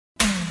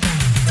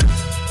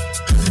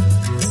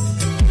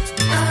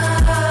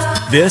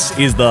This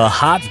is the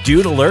Hot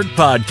Dude Alert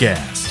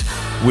Podcast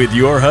with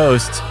your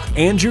hosts,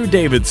 Andrew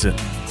Davidson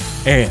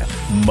and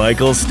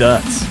Michael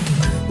Stutz.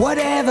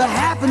 Whatever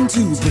happened to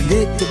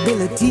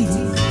predictability?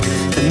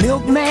 The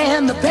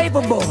milkman, the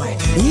paperboy,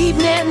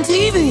 evening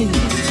TV.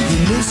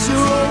 You miss your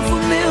old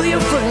familiar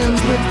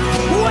friends, but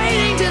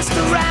waiting just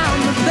around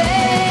the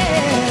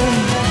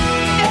bend.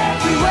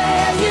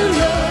 Everywhere you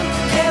look,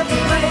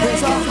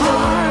 there's a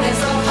heart,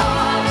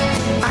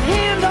 a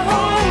hand to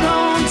hold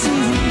on to.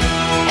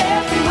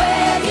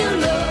 Everywhere you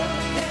look,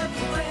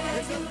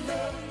 there's a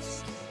love.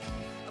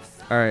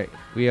 All right,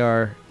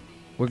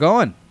 we're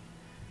going.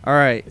 All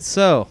right,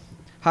 so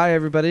hi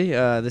everybody.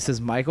 This is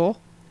Michael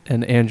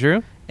And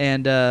Andrew.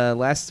 and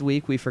last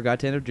week we forgot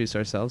to introduce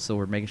ourselves, so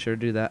we're making sure to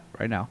do that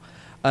right now.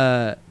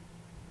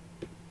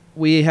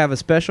 We have a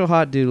special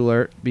hot dude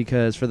alert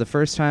because for the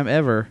first time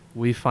ever,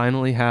 We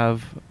finally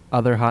have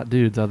other hot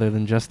dudes other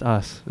than just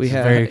us. We This is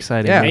have- very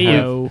exciting. yeah. We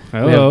have- Heyo.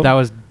 we have- that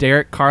was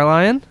Derek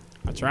Carlion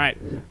That's right.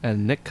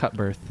 and Nick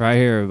Cutbirth. Right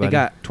here, it everybody.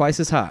 got twice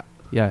as hot.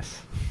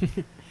 Yes.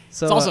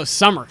 So It's also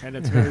summer, and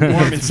it's very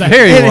warm inside.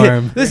 Very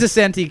warm. This is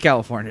Santee,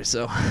 California.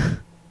 So,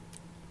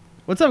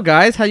 what's up,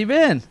 guys? How you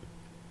been?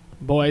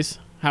 Boys,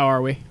 how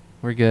are we?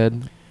 We're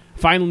good.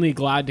 Finally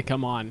glad to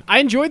come on. I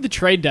enjoyed the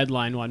trade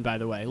deadline one, by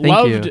the way. Thank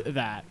Loved you.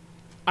 that.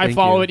 I Thank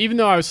follow you. it, even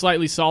though I was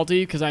slightly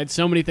salty because I had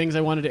so many things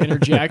I wanted to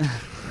interject.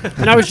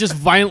 And I was just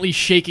violently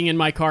shaking in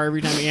my car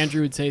every time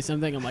Andrew would say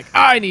something. I'm like,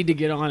 I need to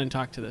get on and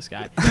talk to this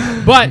guy.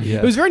 But Yeah.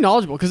 it was very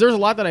knowledgeable because there was a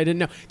lot that I didn't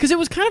know. Because it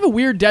was kind of a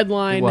weird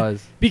deadline. It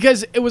was.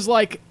 Because it was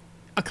like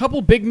a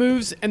couple big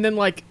moves and then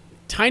like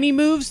tiny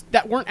moves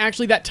that weren't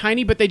actually that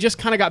tiny, but they just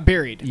kind of got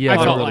buried. Yeah, I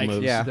there felt were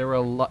like. Yeah. There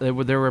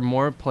were there were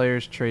more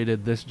players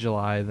traded this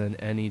July than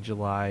any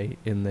July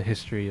in the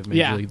history of Major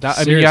Yeah. League.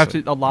 I mean, you have to.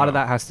 Seriously. A lot of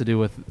that has to do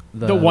with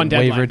The one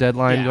waiver deadline.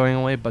 deadline Yeah. going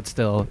away, but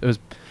still, it was.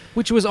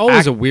 Which was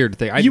always a weird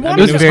thing. You I wanna mean, it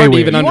know- was very hard to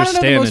weird. even You want to know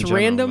understand the most in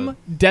general, random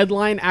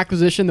deadline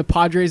acquisition the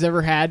Padres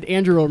ever had?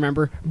 Andrew will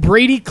remember.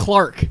 Brady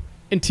Clark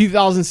in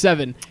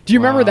 2007. Do you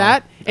remember Wow.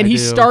 that? And I he do.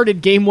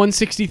 started game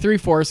 163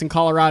 for us in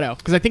Colorado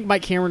because I think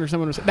Mike Cameron or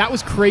someone was. That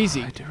was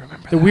crazy. I do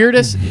remember The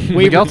weirdest waiver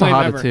Miguel claim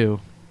Tejada ever. too.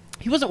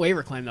 He wasn't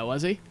waiver claim though,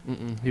 was he?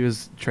 He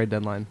was trade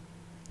deadline.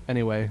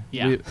 Anyway.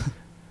 Yeah.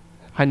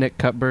 Hi, Nick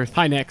Cutbirth.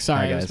 Hi Nick.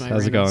 Sorry, Hi, that was guys. my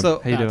How's it random- going?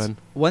 So, How you That's- doing?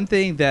 one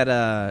thing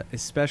that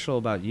is special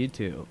about you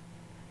two,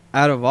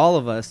 out of all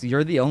of us,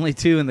 you're the only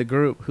two in the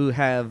group who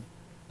have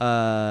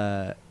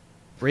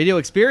radio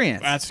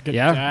experience. That's good.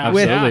 Yeah,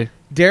 With absolutely.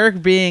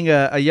 Derek being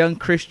a young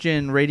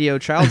Christian radio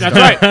child That's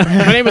star.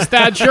 right. My name is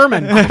Thad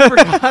Sherman. That's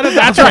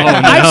right.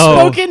 Oh, I've no.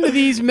 spoken to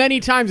these many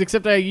times,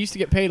 except I used to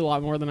get paid a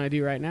lot more than I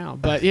do right now.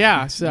 But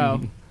yeah, so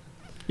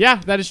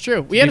yeah, that is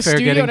true. We To had be a fair,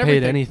 studio getting and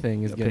paid everything.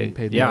 anything is getting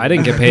paid. Yeah, more. I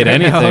didn't get paid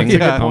anything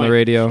Yeah. on the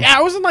radio. Yeah,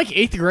 I was in like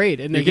 8th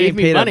grade, and they You're gave getting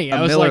me paid money. a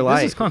I was Miller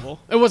like, this is Lite. cool.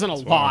 It wasn't a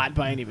lot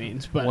by any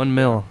means, but $1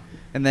 million.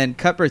 And then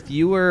Cutbirth,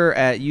 you were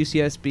at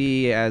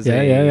UCSB as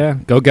Yeah.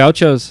 Go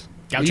Gauchos.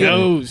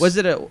 Gauchos. Was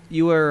it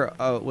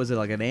was it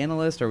like an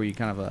analyst or were you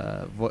kind of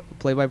a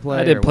play-by-play?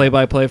 I or did what?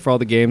 play-by-play for all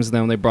the games, and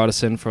then they brought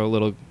us in for a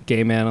little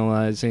game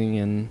analyzing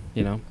and,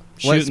 What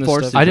shooting the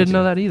sports stuff. I didn't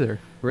know that either.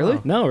 Really?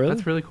 Wow. No, really?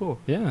 That's really cool.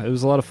 Yeah, it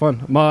was a lot of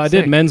fun. I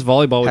did Sick. men's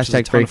volleyball, which was a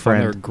Hashtag ton great of fun.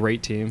 They were friend. a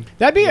great team.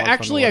 That'd be A lot of fun to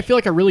actually, I watch. feel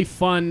like a really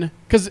fun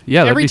because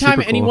Yeah, that'd every be time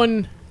super cool.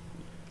 anyone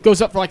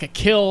goes up for like a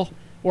kill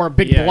or a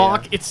big Yeah,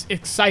 block, yeah. it's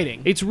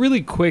exciting. It's really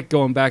quick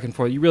going back and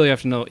forth. You really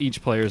have to know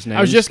each player's name.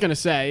 I was just gonna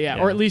say, yeah,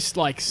 Yeah. or at least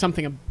like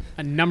something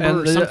a number And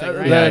or something,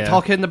 right? Yeah, the yeah.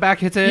 tall kid in the back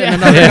hits it, Yeah.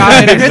 and another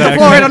guy hits the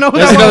floor. I don't know who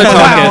There's that another was.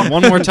 tall Wow. kid.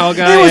 One more tall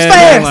guy. He was and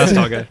fast. one last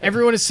tall guy.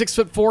 Everyone is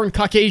 6'4" and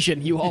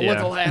Caucasian. You all Yeah. look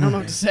alike. I don't know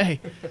what to say.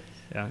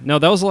 Yeah. No,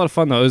 that was a lot of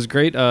fun though. It was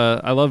great.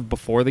 I loved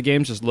before the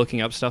games just looking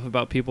up stuff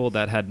about people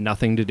that had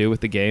nothing to do with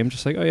the game.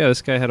 Just like, oh yeah,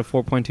 this guy had a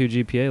 4.2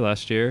 GPA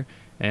last year,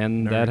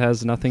 and that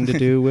has nothing to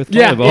do with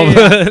Yeah,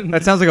 volleyball.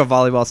 That sounds like a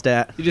volleyball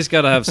stat. You just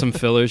gotta have some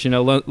fillers,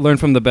 learn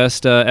from the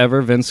best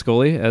ever, Vince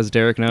Scully, as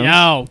Derek knows.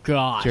 Oh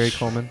gosh, Jerry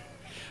Coleman.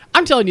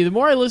 I'm telling you, the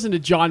more I listen to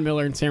John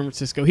Miller in San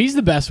Francisco, he's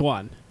the best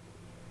one.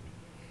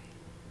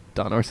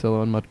 Don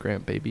Orsillo and Mud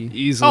Grant, baby.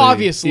 Easily. Oh,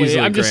 obviously. easily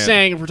I'm just Grant.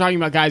 saying, if we're talking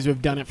about guys who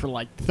have done it for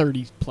like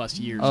 30 plus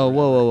years. Oh, or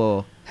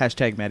whoa.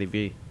 Hashtag Matty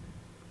V.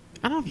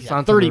 I don't know if he's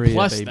Santa 30 Maria,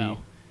 plus baby. though.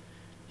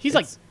 He's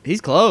like,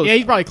 He's close. yeah,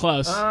 he's probably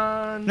close.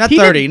 not he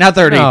 30, not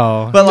 30.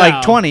 No. But like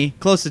No. 20,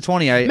 close to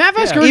 20. Matt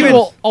Vasgersian even-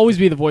 will always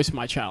be the voice of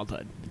my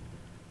childhood.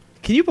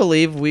 Can you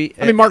believe I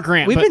mean, Mark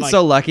Grant, We've but, been like-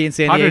 so lucky in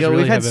San Padres Diego.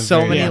 really We've had have been so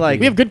very many lucky. like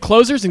We have good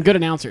closers and good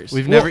announcers.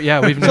 We've never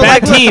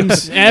bad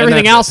teams, and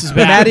everything that's else is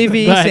bad. Matty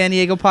V, but San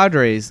Diego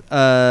Padres.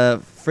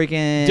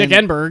 Freaking Dick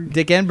Enberg.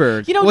 Dick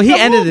Enberg. You know, well, he the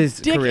ended whole his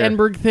Dick career.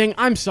 Enberg thing.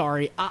 I'm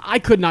sorry, I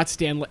could not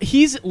stand.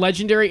 He's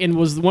legendary and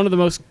was one of the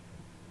most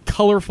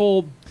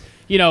colorful,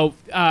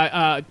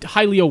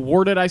 highly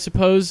awarded, I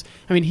suppose.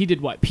 I mean, he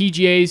did what?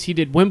 PGAs, he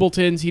did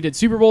Wimbledons, he did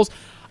Super Bowls.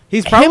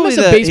 He's Him probably as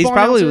a he's baseball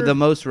probably announcer? the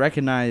most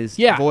recognized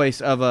Yeah.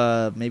 voice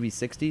of maybe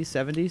 60s,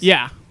 70s.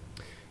 Yeah,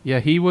 Yeah,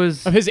 he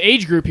was. of his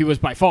age group, he was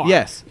by far.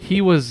 Yes.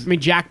 He was. I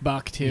mean Jack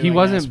Buck too. He I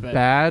wasn't guess, but-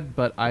 bad,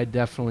 but I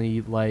definitely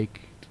liked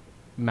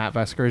Matt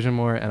Vasgersian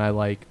more, and I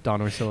like Don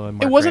Orsillo and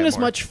Mark It wasn't Grant as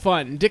more. much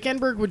fun. Dick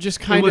Enberg would just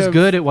It kind was of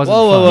good. It wasn't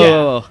Whoa, fun. whoa, whoa, Yeah.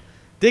 whoa, whoa.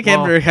 Dick Well-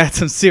 Enberg had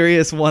some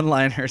serious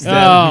one-liners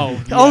that Oh,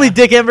 only yeah.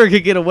 Dick Enberg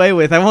could get away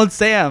with. I won't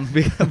say him,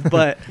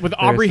 but with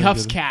Aubrey so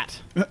Huff's good. cat.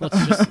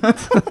 Let's just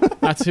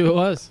that's who it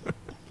was.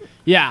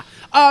 Yeah.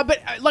 But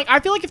like I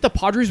feel like if the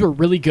Padres were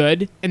really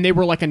good and they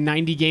were like a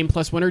 90 game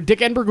plus winner, Dick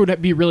Enberg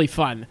would be really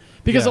fun.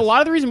 Because a Yes. lot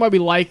of the reason why we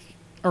liked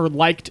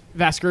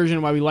Vasgersian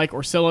and why we like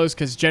Orsillo's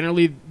because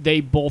generally they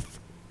both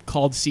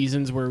called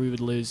seasons where we would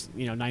lose,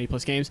 90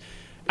 plus games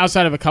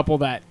outside of a couple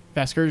that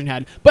Vasgersian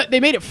had. But they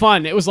made it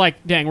fun. It was like,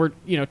 dang, we're,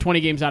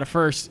 20 games out of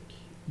first,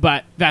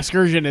 but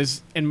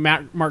Vasgersian and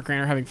Mark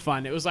Grant are having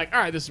fun. It was like, all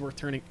right, this is worth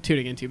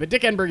tuning into. But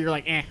Dick Enberg, you're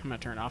like, I'm going to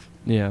turn it off.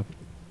 Yeah.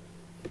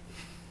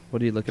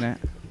 what are you looking at?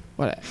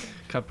 What?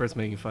 Cupper's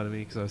making fun of me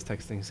because I was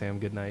texting Sam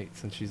goodnight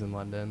since she's in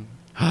London.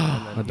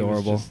 And then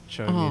Adorable. He was just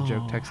showing me a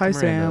joke text Hi, to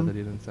Miranda Sam. that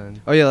he didn't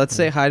send. Oh yeah, let's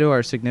say hi to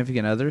our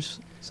significant others.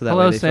 So that way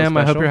Hello, they feel Sam. I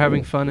hope special. you're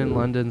having fun in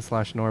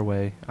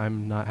London/Norway.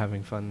 I'm not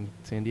having fun in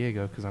San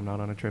Diego because I'm not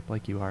on a trip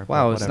like you are. but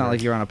Wow, it's not whatever.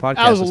 like you're on a podcast.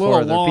 That was a with little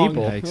four other long.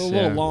 people. Yikes. A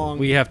little long.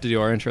 We have to do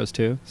our intros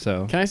too.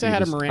 So Can I say you hi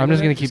to just- Miranda? I'm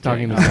just gonna there? keep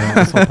talking to kidding. Sam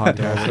this whole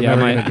podcast. I'm Yeah,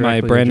 never my gonna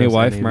directly brand new address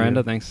wife, any of you.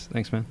 Miranda.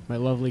 Thanks, man. My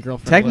lovely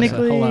girlfriend. Alyssa.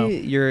 Hello.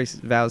 Technically, your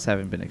vows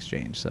haven't been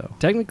exchanged, so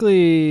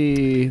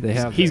Technically, they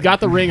have. He's got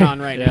the ring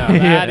on right now. Yeah.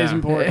 That is Yeah.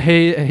 important.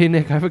 Hey,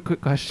 Nick. I have a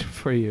quick question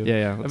for you.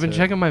 Yeah. I've been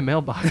checking my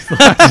mailbox.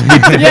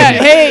 Yeah,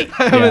 hey,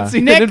 I haven't Yeah.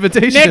 seen Nick, an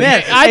invitation. Nick,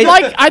 Man,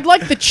 I'd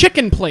like the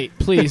chicken plate,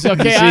 please.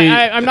 Okay, See,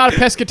 I'm not a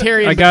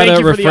pescatarian. I but thank gotta you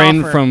for the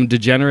refrain offer. from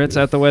degenerates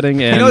at the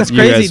wedding. And you know what's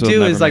guys crazy will too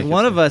never is like make it,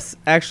 one so. of us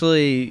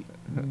actually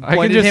I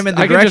pointed can him in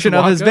the I can just direction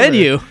of walk his over.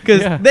 venue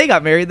because Yeah. they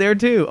got married there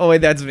too. Oh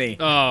wait, that's me.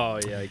 Oh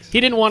yikes! He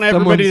didn't want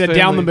everybody to Someone's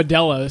down the family.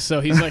 Modelo's, so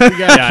he's like, we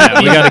got Yeah,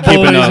 we gotta keep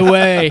boys enough.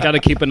 away. Gotta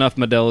keep enough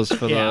Modelo's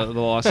for Yeah. the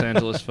Los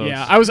Angeles folks.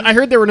 Yeah, I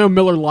heard there were no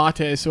Miller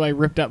lattes, so I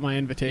ripped up my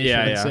invitation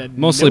yeah, and yeah. said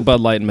Mostly nope. Bud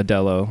Light and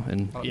Modelo,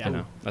 and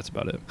Yeah. that's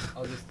about it.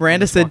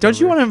 Miranda said, "Don't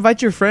you want to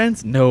invite your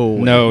friends?" No,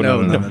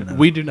 No.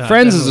 We do not.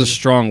 Friends is a definitely.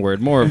 strong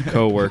word, more of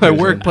coworkers. My and-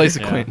 workplace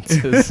yeah.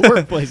 acquaintances.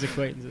 workplace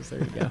acquaintances. There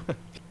you go.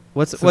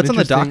 What's Some on the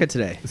interesting- docket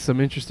today?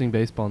 Some interesting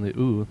baseball news.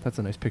 Ooh, that's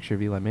a nice picture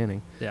of Eli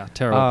Manning. Yeah,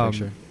 terrible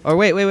picture. Oh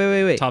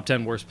wait. Top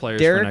 10 worst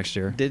players Derek for next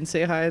year. didn't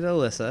say hi to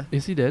Alyssa.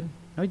 Yes, he did.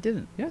 No, he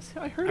didn't. Yes,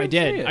 I heard. I him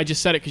say did. it. I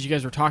just said it because you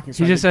guys were talking.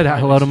 So He I just did said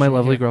private hello to my message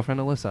lovely here. girlfriend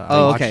Alyssa.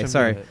 Oh, I watched okay, him do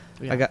sorry. it.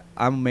 Yeah.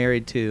 I'm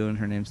married too, and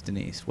her name's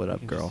Denise. What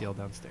up, You can girl? just yell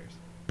downstairs.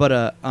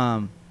 But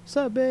what's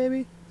up,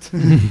 baby?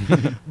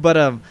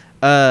 But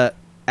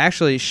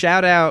actually,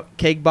 shout out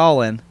Cake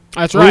Ballin'.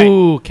 That's right.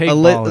 Ooh, cake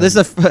ballin'. This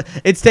is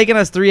it's taken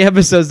us 3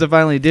 episodes to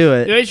finally do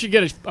it. They should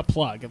get a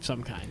plug of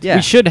some kind. Yeah.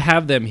 We should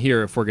have them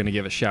here if we're going to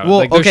give a shout Well, out.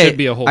 Like, there okay. should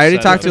be a whole I already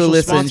set talked to of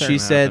Official Alyssa, and sponsor. she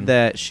said Happen.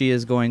 that she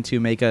is going to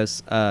make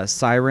us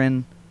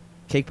Siren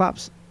Cake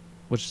Pops,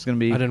 which is going to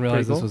be. I didn't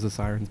realize pretty this cool. was a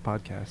Sirens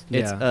podcast.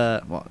 It's Yeah.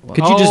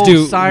 Could you just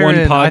do Siren. one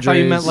I thought you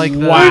Padres? meant like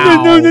the. Wow. I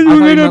thought you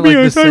meant like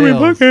the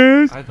Siren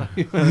Seals. podcast. I thought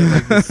you meant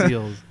like the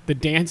Seals. The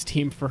dance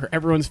team for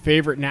everyone's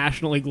favorite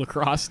National League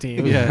lacrosse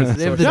team. Yes.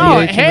 They have the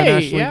No, DH hey, on the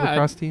National yeah. League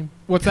lacrosse team.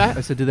 What's I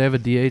that? said, do they have a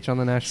DH on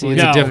the National See, League?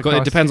 it's No. a difficult. It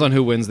lacrosse depends team? on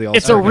who wins the All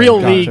It's a Star. real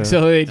Gotcha. league,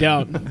 so they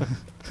don't.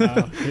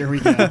 Here we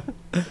go.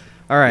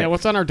 All right. Yeah,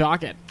 what's on our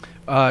docket?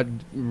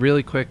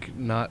 Really quick,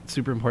 not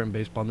super important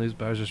baseball news,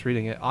 but I was just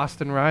reading it.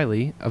 Austin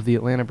Riley of the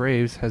Atlanta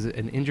Braves has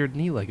an injured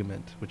knee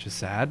ligament, which is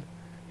sad.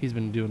 He's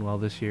been doing well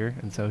this year,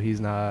 and so he's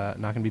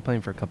not going to be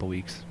playing for a couple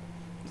weeks.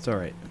 It's all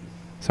right.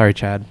 Sorry,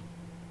 Chad.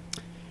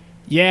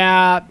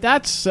 Yeah,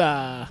 that's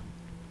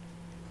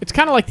it's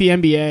kind of like the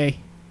NBA.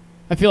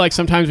 I feel like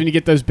sometimes when you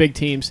get those big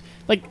teams,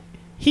 like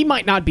he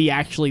might not be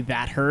actually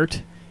that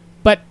hurt,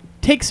 but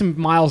take some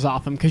miles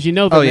off him because you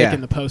know they're Oh, yeah.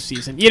 making the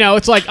postseason. You know,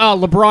 it's like, oh,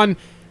 LeBron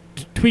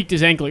tweaked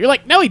his ankle. You're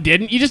like, no, he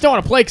didn't. You just don't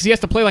want to play because he has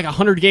to play like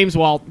 100 games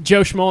while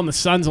Joe Schmo and the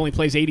Suns only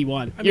plays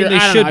 81. I mean, they don't know,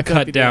 should I feel like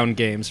cut they do. down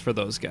games for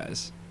those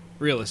guys.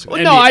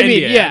 Realistically. Well, no, I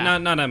mean, NBA, yeah.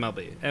 Not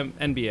MLB.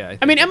 NBA.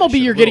 I mean,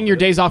 MLB, you're getting your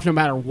days off no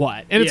matter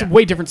what, and it's a Yeah.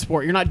 way different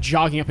sport. You're not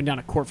jogging up and down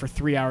a court for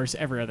 3 hours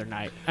every other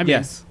night. I mean,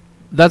 Yes.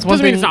 That's one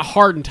doesn't mean thing. it's not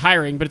hard and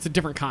tiring, but it's a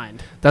different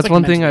kind. That's It's like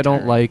one thing mentally I don't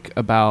tiring. like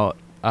about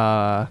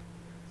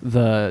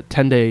the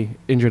 10-day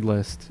injured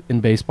list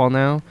in baseball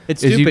now.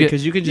 It's is stupid get-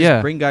 because you can just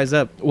yeah. bring guys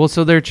up. Well,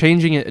 so they're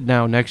changing it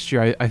now next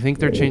year. I think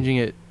they're changing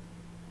it.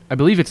 I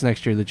believe it's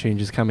next year the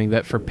change is coming,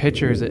 that for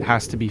pitchers it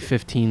has to be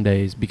 15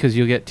 days because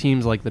you'll get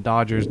teams like the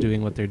Dodgers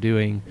doing what they're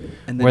doing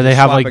And then where they just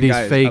have like swapping these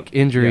guys fake up.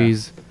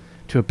 injuries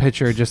to a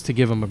pitcher just to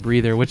give them a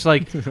breather, which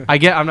like I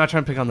get. I'm not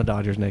trying to pick on the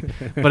Dodgers, Nick,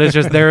 but it's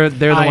just they're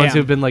the I ones am.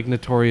 who've been like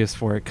notorious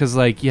for it because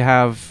like you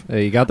have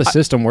Hey, you got the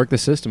system. Work the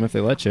system if they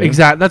let you.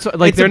 exactly that's what,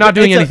 like It's they're a- not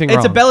doing it's anything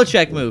It's a wrong.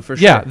 Belichick move for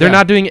sure. Yeah, they're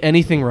not doing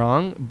anything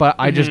wrong, but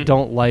I just Mhm.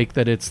 don't like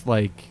that it's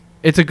like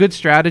it's a good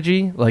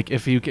strategy. Like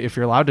if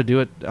you're allowed to do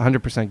it,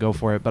 100% go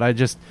for it. But I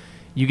just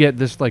you get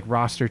this like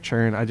roster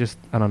churn. I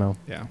don't know.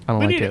 Yeah. I don't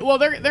We like need it. well,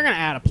 they're going to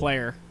add a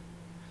player.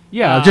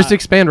 Yeah, just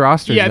expand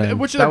rosters. Yeah, then.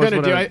 which That they're was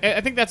going to what do. I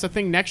think that's a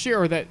thing next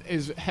year, or that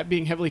is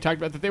being heavily talked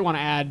about, that they want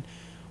to add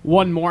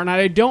one more. And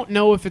I don't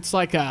know if it's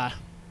like a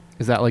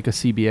Is that like a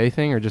CBA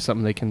thing or just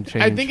something they can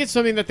change? I think it's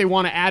something that they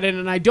want to add in,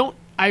 and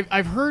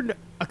I've heard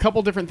a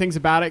couple different things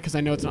about it because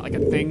I know it's not like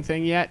a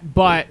thing yet,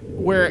 but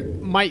where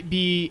it might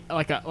be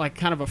like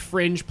kind of a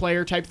fringe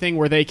player type thing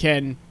where they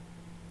can,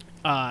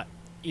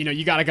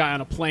 you got a guy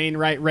on a plane,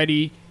 right,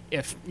 ready.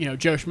 If,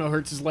 Joe Schmo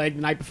hurts his leg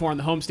the night before on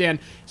the homestand,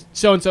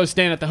 so-and-so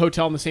staying at the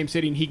hotel in the same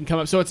city and he can come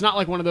up. So it's not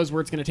like one of those where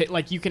it's going to take,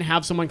 like you can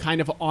have someone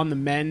kind of on the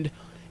mend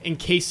in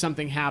case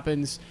something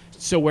happens,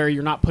 so where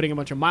you're not putting a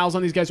bunch of miles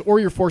on these guys or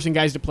you're forcing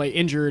guys to play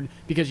injured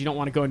because you don't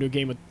want to go into a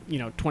game with,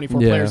 24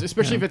 players,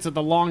 especially if it's at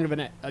the long of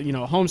a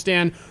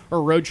homestand or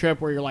a road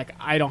trip where you're like,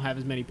 I don't have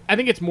as many. I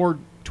think it's more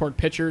toward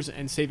pitchers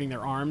and saving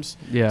their arms.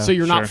 Yeah, so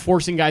you're not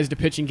forcing guys to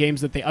pitch in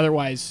games that they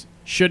otherwise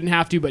shouldn't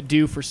have to, but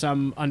do for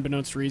some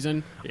unbeknownst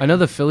reason. I know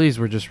the Phillies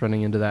were just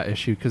running into that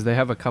issue because they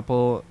have a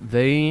couple.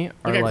 They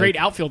got great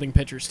outfielding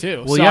pitchers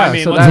too. Well, so, yeah, I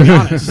mean, so let's be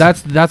honest.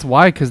 that's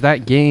why, because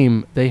that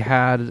game they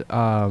had.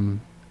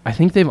 I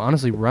think they've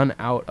honestly run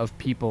out of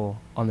people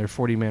on their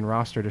 40-man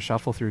roster to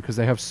shuffle through because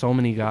they have so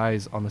many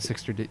guys on the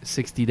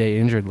 60-day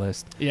injured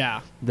list. Yeah,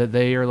 that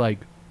they are like.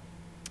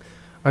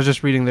 I was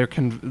just reading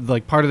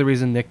part of the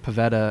reason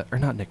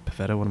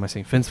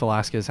Vince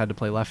Velasquez had to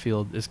play left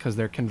field is because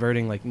they're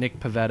converting like Nick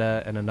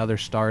Pivetta and another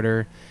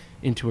starter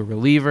into a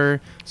reliever.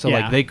 So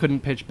like they couldn't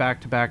pitch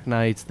back-to-back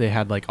nights. They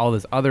had like all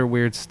this other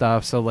weird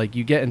stuff. So like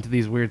you get into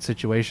these weird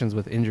situations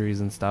with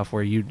injuries and stuff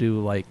where you do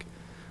like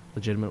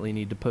legitimately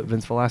need to put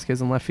Vince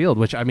Velasquez in left field,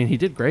 which I mean he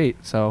did great.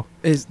 So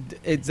is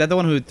that the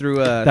one who threw?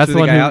 That's threw the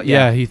one guy who, out?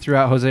 yeah, he threw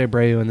out Jose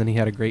Abreu and then he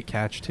had a great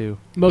catch too.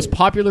 Most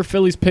popular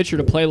Phillies pitcher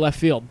to play left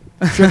field.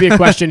 Trivia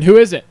question: who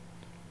is it?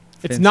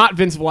 It's not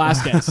Vince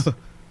Velasquez.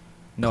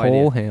 No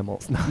Cole idea.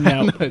 Hamels.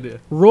 No. No idea.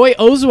 Roy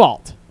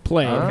Oswalt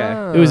played.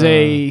 Okay. It was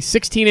a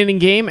 16-inning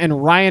game,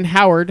 and Ryan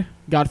Howard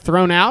got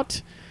thrown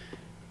out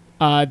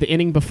the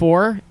inning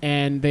before,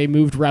 and they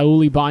moved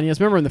Raul Ibanez.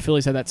 Remember when the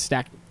Phillies had that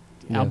stacked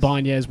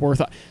Ibanez, Worth?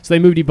 So they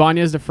moved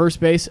Ibanez to first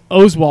base,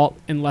 Oswalt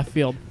in left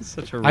field.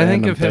 Such a I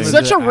think of him thing. as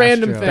Such a an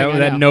random Astro. thing. I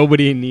that know.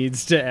 nobody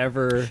needs to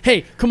ever.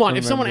 Hey, come on.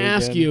 If someone remember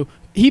asks again. you,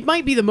 he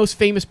might be the most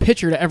famous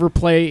pitcher to ever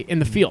play in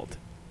the field.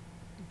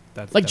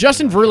 That's Like definitely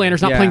Justin not true.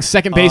 Verlander's not Yeah. playing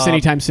second base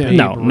anytime soon.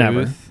 No, Babe never.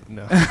 Ruth?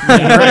 No.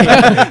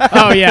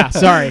 Oh, yeah.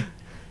 Sorry.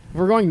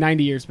 We're going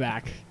 90 years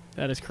back.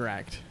 That is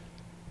correct.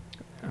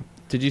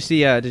 Did you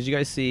see? Did you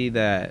guys see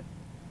that?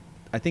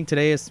 I think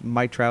today is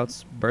Mike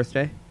Trout's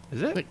birthday.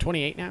 Is it? Like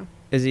 28 now?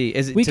 Is he?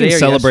 Is it We today can or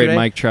celebrate yesterday?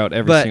 Mike Trout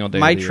every But single day.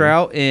 Mike of the year.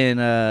 Trout in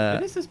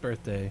It is his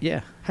birthday.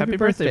 yeah. Happy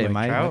birthday,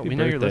 Mike Trout. We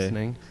know you're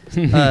listening.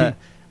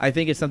 I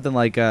think it's something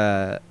like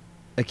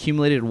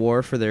accumulated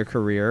WAR for their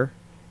career.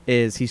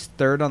 He's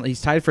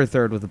tied for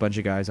third with a bunch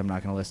of guys. I'm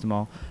not going to list them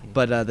all,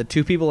 but the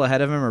two people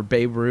ahead of him are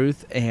Babe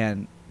Ruth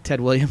and Ted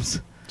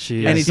Williams.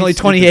 Jeez. And he's only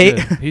stupid 28.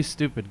 good. He's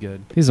stupid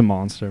good. He's a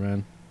monster,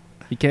 man.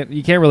 You can't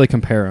really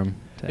compare him.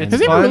 To It's Has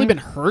he anyone. ever really fun. been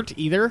hurt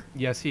either?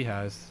 Yes, he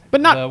has.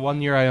 But not- the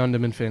 1 year I owned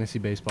him in fantasy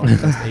baseball. He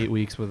missed 8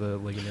 weeks with a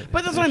ligament.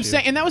 But that's what I'm issue.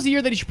 saying. And that was the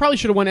year that he probably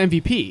should have won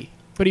MVP.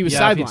 But he was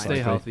Yeah, if he'd sidelined. stay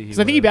healthy, Because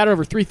I think he would've. batted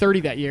over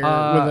 330 that year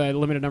Uh, with a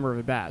limited number of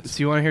at-bats. So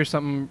you want to hear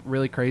something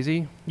really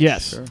crazy?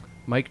 Yes. Sure.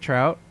 Mike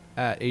Trout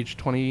at age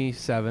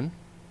 27,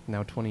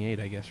 now 28,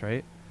 I guess,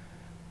 right?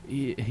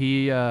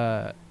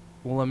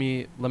 Well, let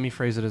me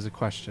phrase it as a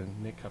question.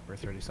 Nick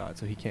Cupworth already saw it,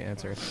 so he can't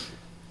answer.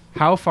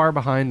 How far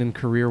behind in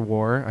career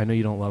WAR? I know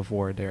you don't love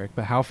WAR, Derek,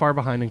 but how far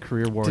behind in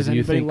career WAR Does do you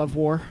anybody think love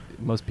war?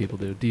 most people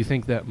do? Do you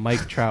think that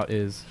Mike Trout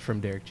is from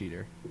Derek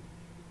Jeter?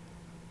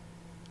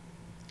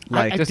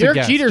 Like, just a Derek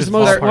guess, Jeter's just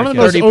one of ballpark the guess.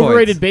 most 30 points.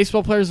 overrated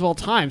baseball players of all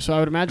time, so I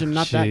would imagine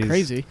not that Jeez.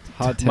 crazy.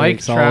 Hot takes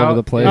Mike all Trout over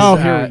the place. is Oh,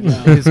 here at we go.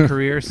 his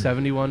career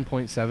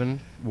 71.7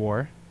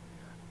 WAR,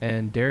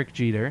 and Derek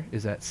Jeter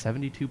is at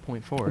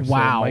 72.4.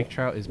 Wow. So Mike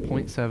Trout is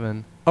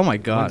 0.7 oh my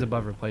wins God.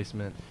 above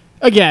replacement.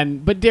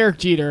 Again, but Derek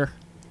Jeter,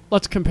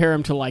 let's compare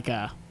him to like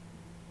a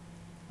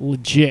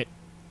legit.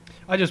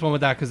 I just went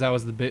with that because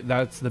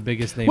that's the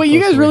biggest name. Wait, you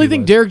close guys to where really he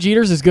think was. Derek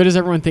Jeter's as good as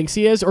everyone thinks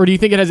he is, or do you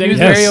think it has He was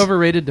anything? very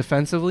overrated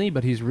defensively,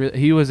 but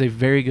he was a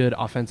very good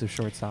offensive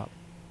shortstop.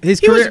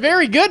 His He was career.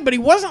 very good, but he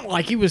wasn't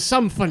like he was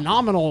some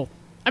phenomenal.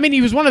 I mean,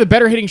 he was one of the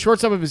better hitting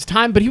shortstop of his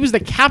time, but he was the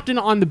captain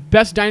on the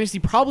best dynasty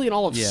probably in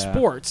all of Yeah.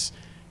 sports.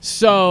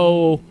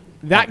 So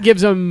that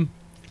gives him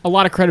a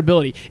lot of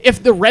credibility.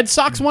 If the Red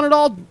Sox won it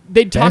all,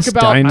 they'd talk Best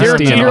about Derek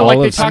dynasty in Jeter all like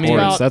they of talked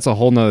sports. about That's a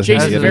whole nother thing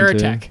to Jason get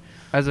into. Varitek.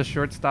 As a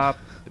shortstop,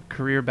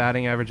 career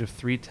batting average of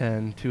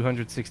 310,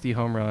 260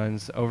 home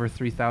runs, over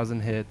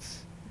 3,000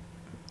 hits.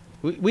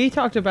 We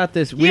talked about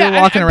this. We were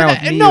walking around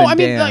with me No, and I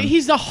mean Dan. like,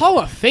 he's a Hall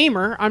of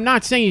Famer. I'm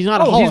not saying he's not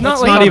a Hall he's of not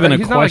Famer. like not even a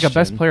he's not like a best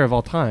question. player of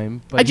all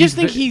time. But I just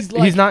think he's he's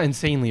like- not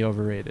insanely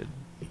overrated.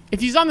 If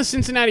he's on the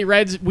Cincinnati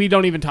Reds, we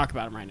don't even talk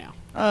about him right now.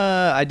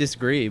 I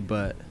disagree,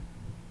 but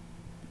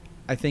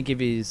I think if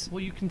he's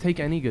Well, you can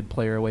take any good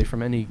player away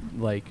from any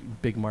like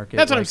big market.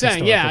 That's what like, I'm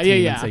saying. historical Yeah,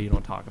 team yeah. And say you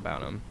don't talk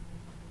about him.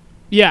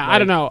 Yeah, I Like-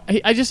 don't know.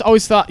 I just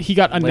always thought he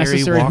got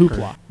unnecessary Walker.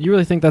 hoopla. You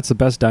really think that's the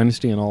best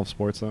dynasty in all of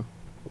sports, though?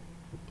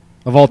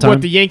 Of all time? What,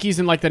 the Yankees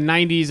in like the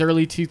 90s,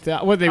 early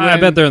 2000s? What they I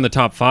win? bet they're in the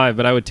top 5,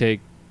 but I would take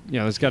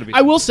there's got to be.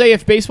 I will say,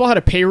 if baseball had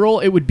a payroll,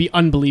 it would be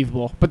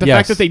unbelievable. But the Yes.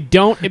 fact that they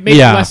don't, it makes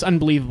Yeah. it less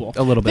unbelievable.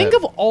 A little bit. Think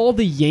of all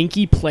the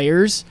Yankee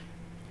players,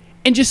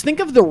 and just think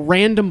of the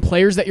random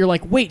players that you're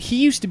like, wait, he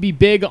used to be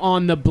big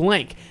on the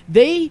blank.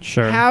 They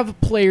Sure. have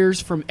players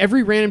from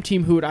every random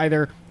team who would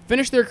either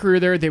finish their career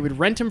there, they would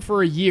rent him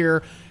for a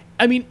year.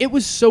 I mean, it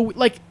was so,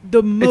 like,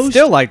 the most... It's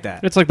still like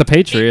that. It's like the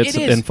Patriots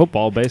It is. in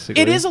football,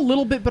 basically. It is a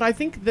little bit, but I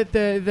think that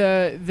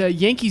the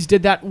Yankees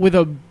did that with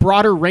a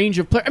broader range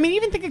of players. I mean,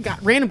 even think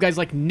of random guys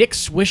like Nick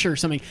Swisher or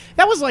something.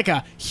 That was like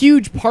a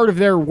huge part of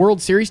their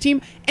World Series team,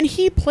 and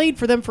he played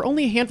for them for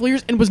only a handful of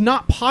years and was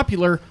not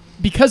popular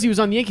because he was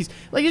on the Yankees.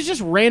 Like, it's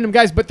just random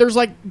guys, but there's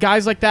like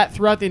guys like that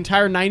throughout the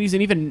entire 90s,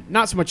 and even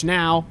not so much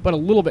now, but a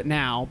little bit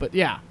now. But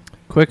yeah.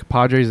 Quick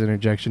Padres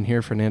interjection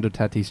here. Fernando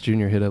Tatis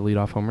Jr. hit a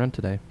leadoff home run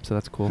today, so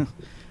that's cool.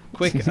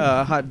 Quick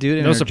hot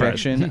dude No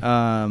surprise.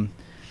 interjection.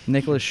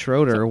 Nicholas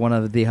Schroeder, one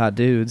of the hot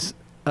dudes,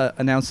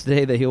 announced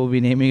today that he will be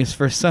naming his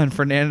first son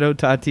Fernando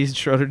Tatis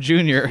Schroeder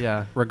Jr.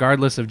 Yeah,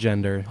 regardless of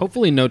gender.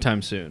 Hopefully, no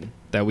time soon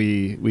that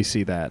we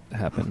see that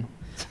happen.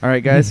 All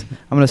right, guys,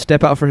 I'm going to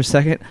step out for a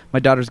second. My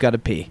daughter's got to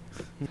pee.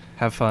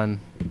 Have fun.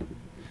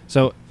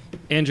 So,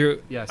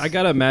 Andrew, Yes. I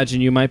gotta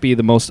imagine you might be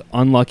the most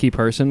unlucky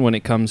person when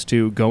it comes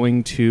to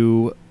going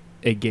to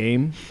a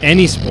game,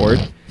 any sport,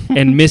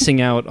 and missing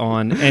out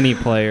on any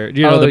player.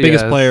 You know, the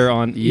biggest player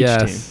on each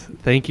team.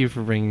 Thank you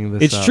for bringing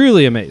this It's up.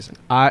 truly amazing.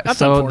 That's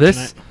so unfortunate.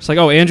 this, It's like,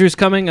 oh, Andrew's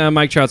coming.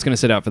 Mike Trout's gonna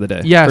sit out for the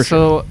day. yeah. For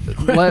sure.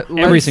 So Every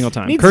let's- single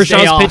time. Needs to stay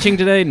Kershaw's off. pitching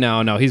today.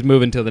 No, he's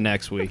moving till the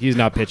next week. He's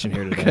not pitching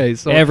here today. Okay,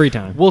 so every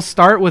time. We'll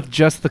start with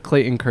just the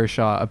Clayton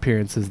Kershaw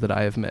appearances that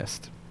I have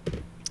missed.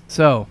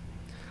 So,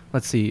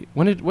 let's see.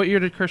 What year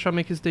did Kershaw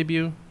make his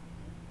debut?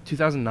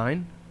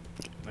 2009.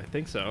 I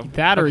think so.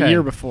 That or Okay. a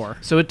year before.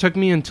 So it took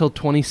me until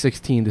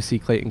 2016 to see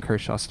Clayton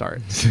Kershaw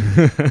start,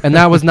 and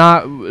that was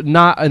not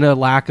in a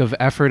lack of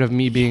effort of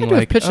me being Had to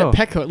have like, pitched oh, at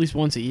Petco at least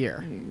once a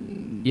year.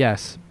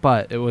 yes,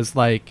 but it was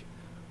like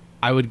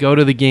I would go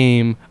to the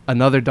game,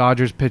 another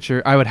Dodgers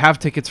pitcher. I would have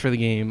tickets for the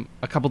game.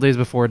 A couple days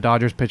before a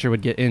Dodgers pitcher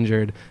would get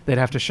injured, they'd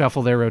have to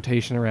shuffle their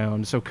rotation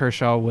around. So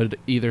Kershaw would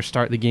either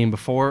start the game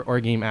before or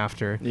a game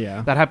after.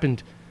 Yeah. That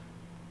happened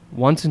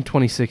once in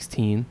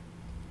 2016.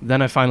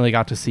 Then I finally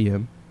got to see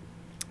him.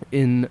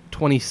 In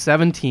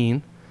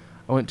 2017,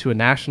 I went to a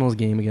Nationals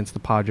game against the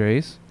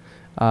Padres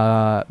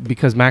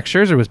because Max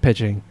Scherzer was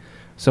pitching.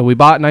 So we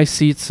bought nice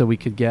seats so we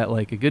could get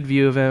like a good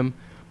view of him.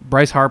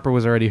 Bryce Harper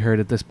was already hurt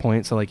at this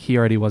point, so like he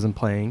already wasn't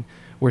playing.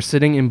 We're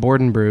sitting in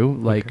Borden Brew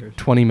like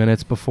 20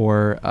 minutes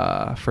before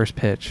first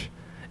pitch,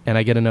 and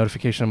I get a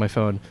notification on my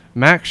phone.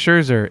 Max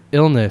Scherzer,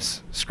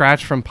 illness,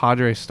 scratch from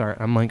Padres start.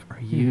 I'm like,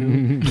 are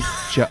you...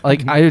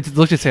 like, I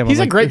looked at Sam. He's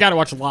I'm a like, great guy to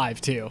watch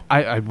live, too.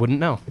 I wouldn't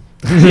know.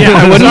 Yeah,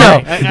 I wouldn't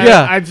sorry. know.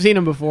 Yeah. I've seen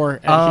him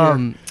before.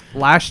 Here.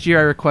 Last year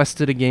I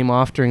requested a game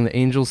off during the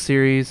Angels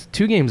series.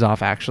 2 games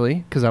off,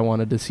 actually, because I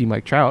wanted to see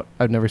Mike Trout.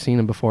 I've never seen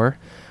him before.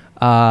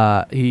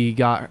 He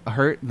got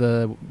hurt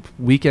the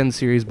weekend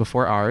series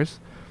before ours.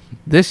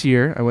 This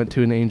year I went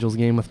to an Angels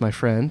game with my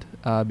friend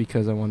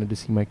because I wanted to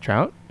see Mike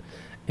Trout.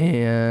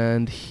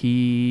 And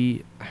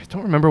I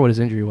don't remember what his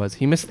injury was.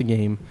 He missed the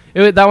game.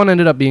 That one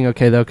ended up being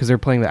okay though, because they're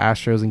playing the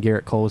Astros and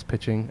Garrett Cole was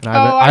pitching. And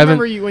I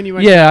remember you when you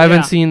went. Yeah, I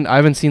haven't seen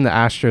the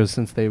Astros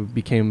since they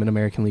became an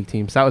American League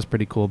team. So that was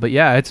pretty cool. But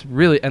yeah, it's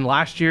really. And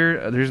last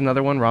year there's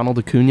another one, Ronald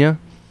Acuna.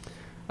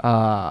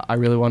 I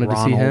really wanted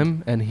to see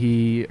him, and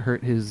he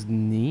hurt his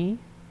knee.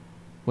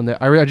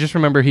 I just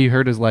remember he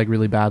hurt his leg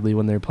really badly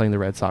when they were playing the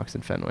Red Sox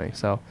in Fenway.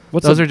 So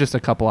those are just a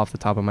couple off the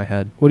top of my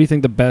head. What do you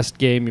think the best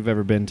game you've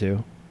ever been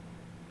to,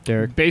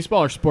 Derek?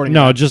 Baseball or sporting?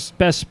 No, event? just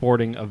best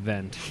sporting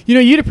event. You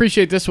know, you'd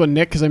appreciate this one,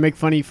 Nick, because I make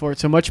fun of you for it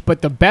so much.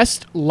 But the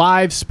best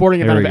live sporting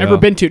Here event we I've go. ever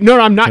been to. No,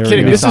 I'm not Here we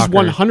kidding. go. This is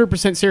Soccer.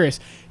 100% serious.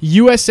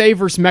 USA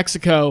versus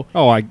Mexico.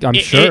 Oh, I'm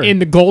sure. In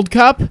the Gold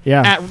Cup.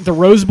 Yeah. At the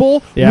Rose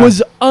Bowl. Yeah.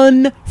 Was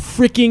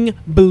unfreaking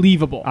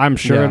believable. I'm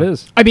sure it Yeah.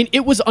 is. I mean,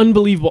 it was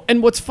unbelievable.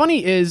 And what's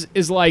funny is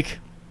like,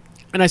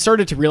 and I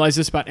started to realize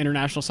this about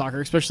international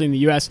soccer, especially in the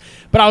U.S.,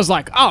 but I was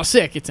like, oh,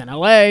 sick. It's in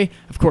L.A.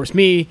 Of course,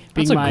 me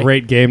being That's a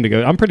great game to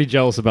go. I'm pretty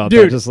jealous about that.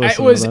 Dude, Just it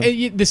listening was to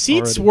them. the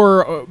seats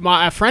already. were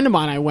a friend of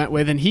mine I went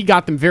with, and he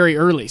got them very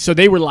early, so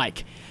they were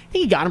like, I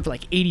think he got them for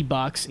like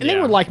 $80, and they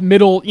Yeah. were like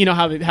middle. You know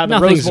how the Rose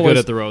Nothing's Bowl good is.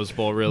 at the Rose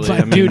Bowl, really.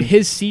 But I mean, dude,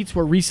 his seats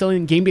were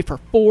reselling game day for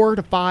 $400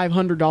 to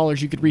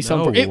 $500. You could resell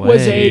them No for. It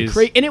was a way.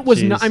 crazy, and it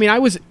was not. Jeez. I mean, I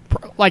was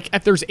like,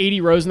 if there's 80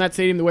 rows in that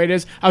stadium, the way it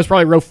is, I was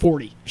probably row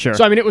 40. Sure.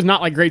 So I mean, it was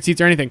not like great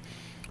seats or anything,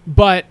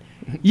 but.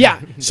 Yeah.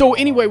 So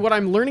anyway, what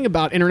I'm learning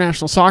about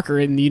international soccer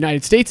in the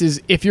United States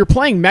is if you're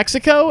playing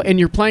Mexico and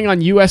you're playing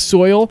on U.S.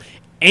 soil,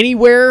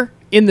 anywhere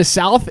in the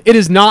South, it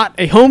is not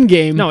a home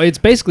game. no, it's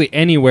basically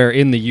anywhere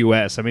in the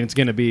U.S. I mean, it's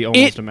going to be almost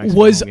It a Mexican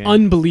was home game.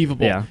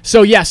 unbelievable.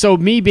 Yeah. So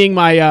me being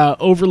my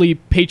overly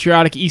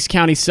patriotic East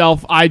County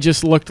self, I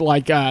just looked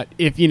like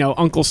if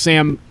Uncle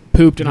Sam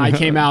pooped and I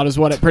came out is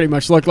what it pretty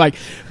much looked like.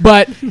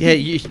 But Yeah,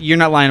 you're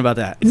not lying about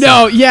that.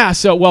 no, yeah.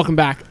 So welcome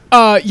back.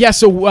 Yeah,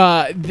 so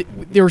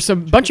there were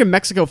some bunch of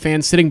Mexico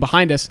fans sitting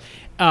behind us,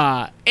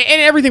 and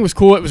everything was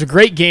cool. It was a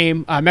great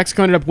game.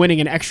 Mexico ended up winning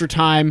in extra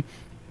time,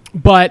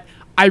 but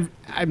I'm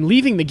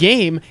leaving the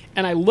game,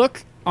 and I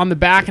look on the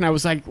back, and I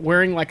was like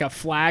wearing like a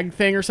flag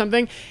thing or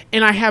something,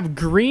 and I have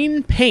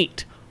green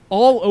paint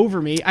all over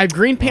me. I have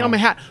green paint on my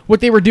hat. What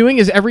they were doing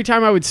is every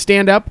time I would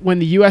stand up when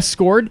the U.S.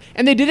 scored,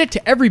 and they did it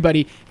to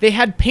everybody, they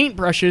had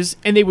paintbrushes,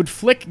 and they would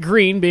flick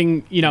green,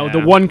 being,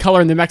 the one color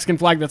in the Mexican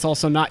flag that's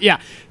also not,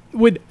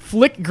 would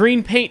flick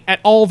green paint at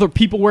all the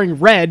people wearing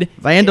red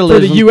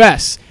Vandalism. for the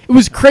U.S. It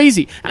was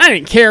crazy. And I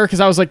didn't care because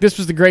I was like, this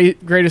was the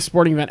greatest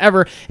sporting event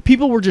ever.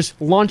 People were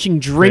just launching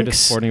drinks.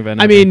 Greatest sporting event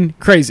I ever. mean,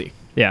 crazy.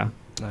 Yeah.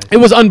 Nice. It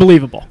was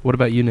unbelievable. What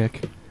about you, Nick?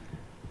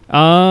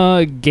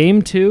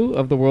 Game 2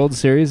 of the World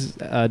Series,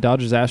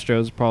 Dodgers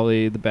Astros,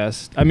 probably the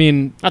best. I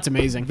mean, That's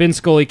amazing. Vin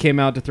Scully came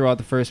out to throw out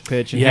the first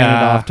pitch and handed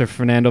it off to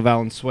Fernando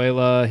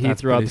Valenzuela. He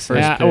That's threw out pretty the first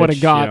Yeah, pitch. I would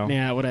have got. you know.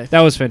 Yeah, I would have.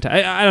 That was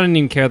fantastic. I don't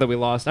even care that we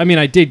lost. I mean,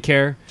 I did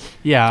care.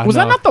 Yeah. Was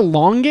that not the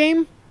long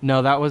game?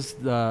 No, that was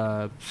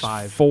the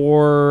 5.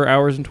 4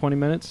 hours and 20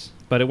 minutes.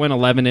 But it went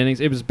 11 innings.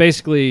 It was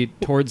basically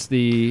towards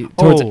the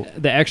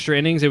extra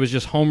innings. It was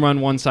just home run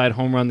one side,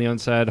 home run the other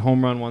side,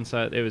 home run one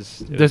side. It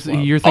was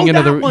wild. You're thinking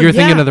of that the one, you're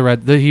thinking yeah. of the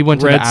Red. He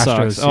went to Red the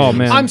Astros. Sox. Oh,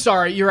 man. I'm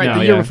sorry. You're right. No,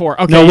 the year yeah.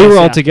 before. Okay. No, we yes, were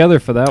all yeah. together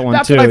for that one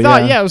That's too. what I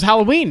thought. yeah. Yeah, it was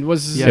Halloween. It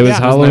was It was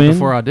night Halloween.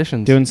 before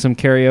auditions. Doing some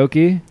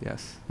karaoke.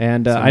 Yes.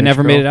 And Some I rich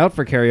never girl. made it out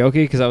for karaoke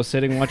because I was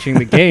sitting watching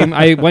the game.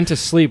 I went to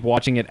sleep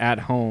watching it at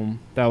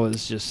home. That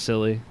was just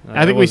silly.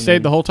 I think we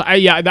stayed the whole time.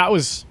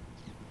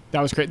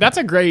 That was great. That's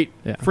a great.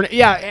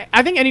 Yeah.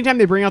 I think anytime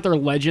they bring out their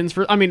legends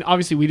for. I mean,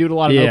 obviously we do it a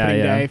lot of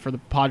opening day for the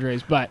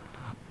Padres, but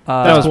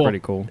That was cool. pretty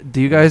cool. Do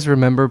you guys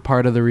remember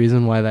part of the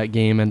reason why that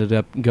game ended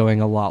up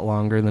going a lot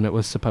longer than it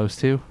was supposed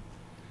to?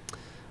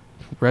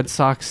 Red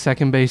Sox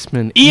second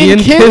baseman Ian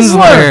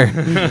Kinsler.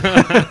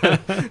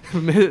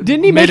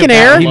 Didn't he make Made a an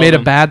bad- error? He made a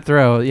bad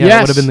throw. Yeah, Yes.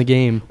 it would have been the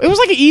game. it was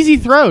like an easy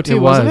throw too,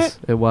 wasn't it?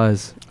 It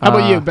was. How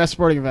about you? Best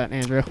sporting event,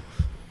 Andrew?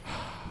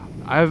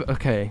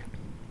 Okay.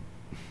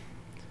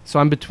 So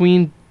I'm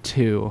between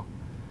two.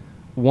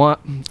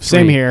 One.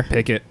 Same three. here.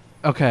 Pick it.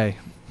 Okay.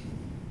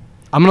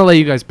 I'm gonna let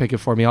you guys pick it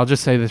for me. I'll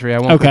just say the 3. I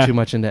won't Okay. put too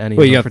much into any.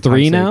 Wait, of you them got for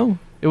 3 time's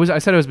sake. now? I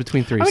said it was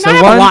between 3. I mean, so I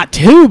have one, a lot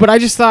too, but I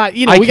just thought I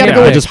we got to can't-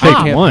 go I with just the pick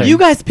top. one. You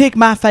guys pick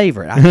my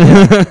favorite.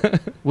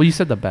 Well, you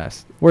said the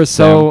best. Where's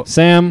So-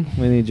 Sam?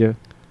 Sam, we need you.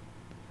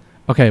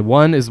 Okay,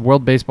 one is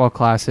World Baseball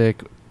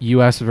Classic,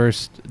 U.S.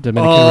 versus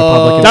Dominican Oh.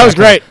 Republic. That was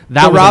great.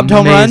 That The was robbed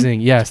home run?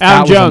 amazing. Yes,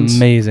 Adam that Jones. was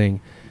amazing.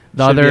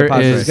 The Should be a other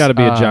Padres. is There's got to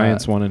be a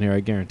Giants one in here. I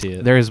guarantee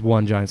it. There is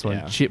one Giants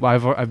one.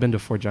 Yeah. I've been to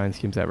 4 Giants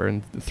games ever,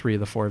 and 3 of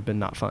the 4 have been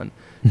not fun.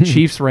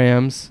 Chiefs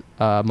Rams.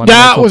 Monday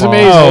That Night was Football.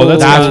 amazing. Oh,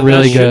 that's good.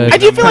 really That good. should I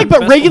do feel like,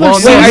 but regular Well,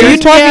 season. no, Wait, are you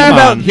talking Come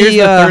about on. Here's the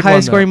the third one,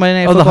 highest scoring Monday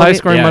Night Oh, the Football highest game?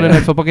 scoring Yeah, Monday yeah.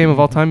 Night Football game of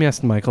all time?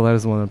 Yes, Michael, that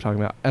is the one I'm talking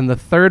about. And the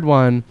third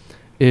one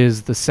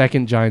is the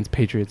second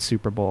Giants-Patriots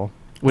Super Bowl,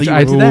 which you I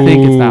went to that?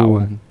 think it's that Ooh.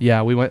 one.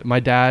 Yeah, we went. My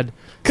dad.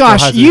 still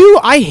Gosh, has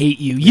I hate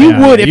you. You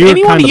Yeah, would. If you were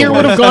anyone kind of here the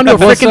would have worst. gone to a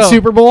Well, freaking so-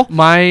 Super Bowl,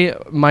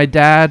 My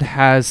dad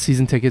has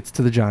season tickets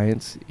to the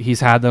Giants. He's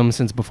had them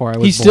since before I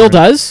was he still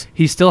born. does.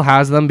 He still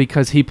has them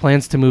because he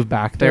plans to move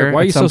back there. Why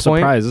are at you some so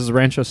point. surprised? This is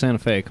Rancho Santa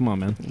Fe. Come on,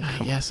 man.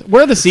 Yes.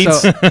 Where are the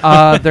seats?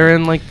 So, they're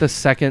in like the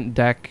second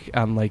deck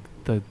on like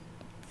the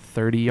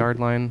 30-yard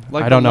line.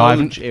 Like I don't the know.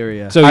 lounge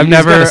area. So I've he's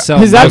never- gotta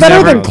sell Is that most better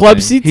of than those club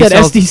things. seats He at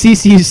sells-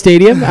 SDCCU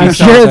Stadium? He I'm sells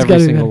sure it's every got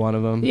to single be. one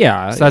of them.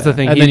 Yeah, So that's the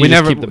thing. And He- then we you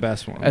just never- keep the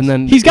best ones. And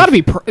then He's got to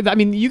be. I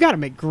mean, you got to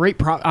make great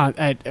for a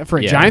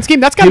Yeah. Giants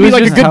game. That's got He to be was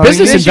like a just good telling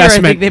business me- This year, I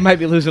investment. think they might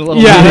be losing a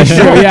little. Yeah, money. that's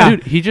true. Yeah.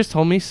 Dude, he just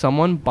told me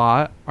someone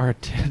bought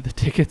the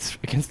tickets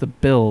against the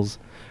Bills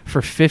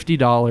for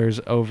 $50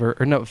 over,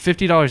 or no,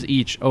 $50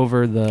 each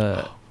over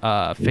the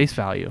face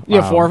value.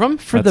 You have 4 of them.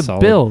 For That's the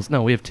solid. Bills.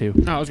 No, we have 2.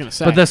 No, I was gonna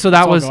say. But so Let's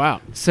that all was go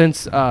out.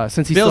 since he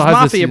Bills still has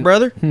Mafia, the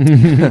brother.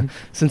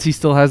 since he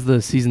still has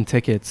the season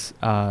tickets.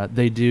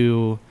 They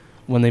do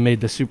when they made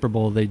the Super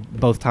Bowl. They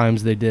both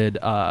times they did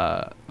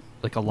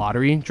like a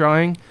lottery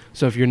drawing.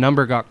 So if your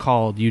number got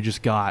called, you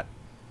just got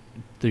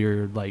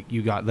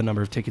you got the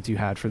number of tickets you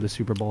had for the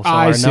Super Bowl. So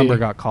I our see. number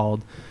got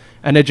called.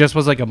 And it just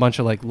was like a bunch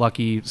of like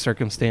lucky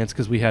circumstance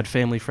because we had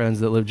family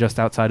friends that lived just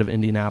outside of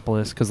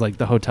Indianapolis because like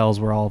the hotels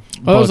were all.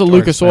 Oh, that was a booked or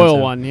Lucas Oil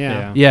expensive. one.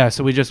 Yeah. Yeah,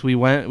 so we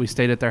went, we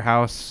stayed at their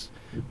house.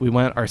 We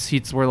went, our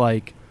seats were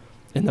like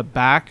in the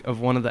back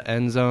of one of the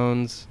end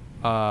zones,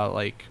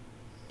 like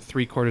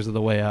 3/4 of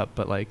the way up,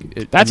 but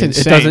like That's It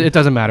insane.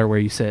 doesn't matter where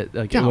you sit.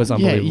 Like it was Yeah,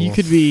 unbelievable. you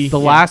could be the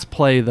last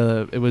play,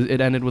 it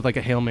ended with like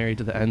a Hail Mary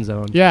to the end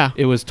zone. Yeah.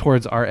 It was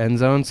towards our end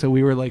zone, so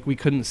we were like we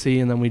couldn't see,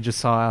 and then we just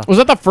saw. Was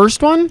that the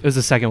first one? It was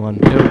the second one.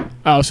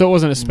 Oh, so it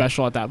wasn't a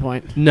special at that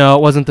point. No,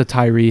 it wasn't the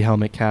Tyree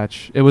helmet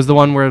catch. It was the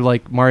one where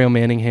like Mario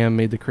Manningham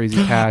made the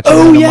crazy catch.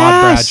 Oh, and then yes!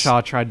 Ahmad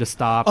Bradshaw tried to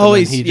stop. Oh,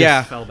 and then he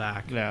yeah. just fell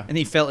back. Yeah. And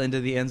he fell into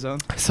the end zone.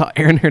 I saw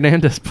Aaron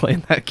Hernandez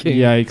playing that game.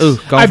 Yikes. Ooh,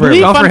 I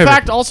believe, Gone fun forever.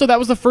 fact, also that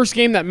was the first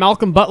game that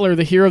Malcolm Butler,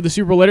 the hero of the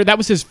Super Bowl later, that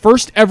was his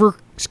first ever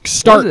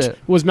start. Was it?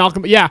 Was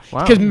Malcolm? Yeah,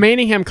 Wow. because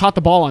Manningham caught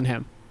the ball on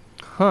him.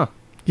 Huh.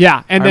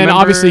 Yeah, and I then remember-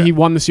 obviously he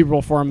won the Super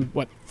Bowl for him.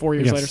 What 4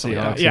 years Against later? Something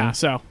like Seahawks, that. yeah. Yeah,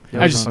 so Yeah, that it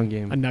was was just a fun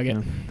game. a nugget.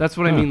 Yeah. That's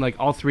what I mean. Like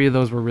all three of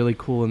those were really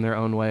cool in their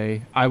own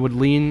way. I would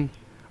lean,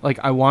 like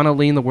I want to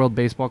lean the World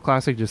Baseball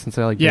Classic just since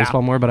I like Yeah.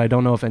 baseball more, but I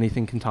don't know if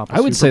anything can top. I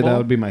would say Super Bowl. that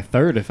would be my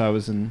third if I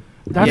was in.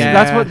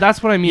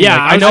 That's what I mean. Yeah, like,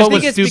 I I know just it think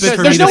was it's stupid because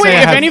for me There's to no way say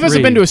I if have any of us have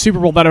three. been to a Super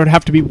Bowl that would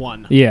have to be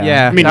one.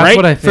 Yeah. I mean, that's right?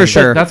 what I think. For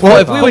sure. That's Well,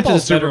 what if we I went to the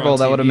Football's Super better Bowl, on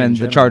that would have TV in been the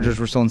general. Chargers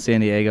were still in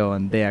San Diego,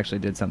 and they actually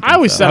did something. I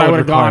always so. said I would would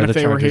have gone require if the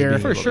they were Chargers here.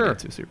 being For able to sure. get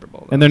to a Super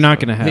Bowl. And they're not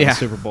going to have Yeah. a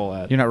Super Bowl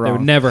at. You're not They wrong.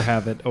 would never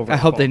have it over. I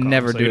hope they Qualcomm,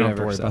 never so do you it don't have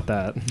to ever, worry so. about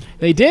that.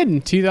 They did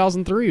in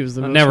 2003. Was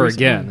the most Never recent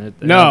again. one.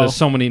 No, No. there's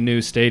so many new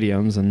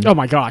stadiums and Oh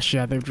my gosh,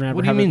 yeah, they've never.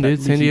 What do you have mean, it that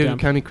dude? San leaky Diego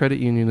dump. County Credit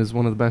Union is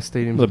one of the best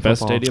stadiums. the in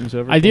best football. stadiums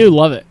ever. I do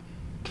love it.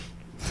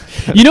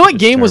 You know what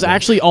It's game was terrible.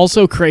 actually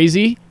also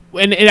crazy,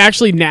 and it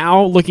actually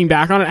now looking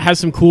back on it has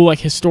some cool like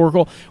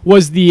historical.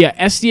 Was the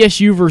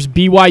SDSU versus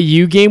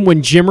BYU game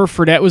when Jimmer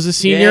Fredette was a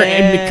senior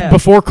and Yeah.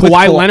 before With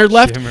Kawhi Ka- Leonard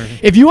left? Jimmer.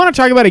 If you want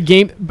to talk about a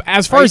game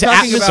as far as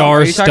atmosphere,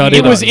 Star-studded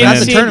it was event. That's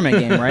the insane. tournament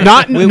game, right?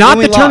 Not When not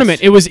we the lost. tournament.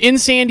 It was in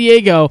San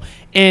Diego,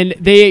 and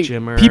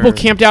Jimmer. people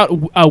camped out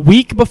a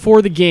week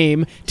before the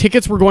game.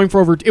 Tickets were going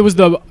for over. It was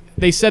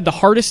they said the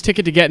hardest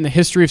ticket to get in the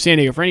history of San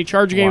Diego for any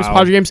Charger games, Wow.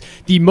 Padre games.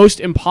 The most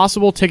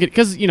impossible ticket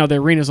because the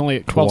arena's only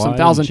at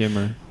 12,000.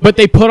 Jimmer. But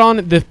the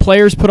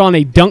players put on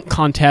a dunk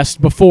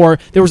contest before.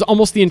 There was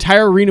almost the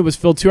entire arena was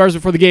filled 2 hours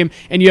before the game,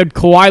 and you had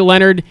Kawhi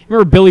Leonard.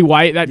 Remember Billy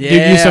White? That dude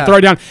used to Yeah. throw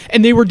it down,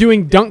 and they were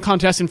doing dunk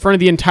contests in front of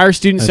the entire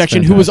student That's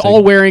section, who was fantastic.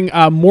 all wearing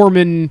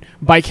Mormon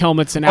bike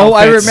helmets and Oh,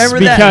 outfits. I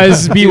remember that.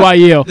 because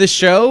BYU. The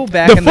show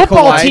back The in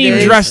football the Kawhi team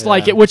days, dressed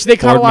like it, which they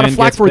caught a lot of Boardman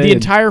flack gets for. The paid.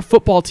 entire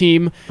football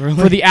team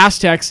for the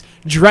Aztecs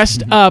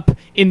dressed up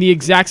in the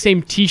exact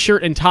same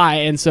T-shirt and tie,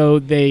 and so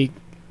they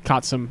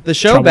caught some. The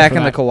show trouble back for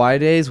in the that. Kawhi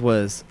days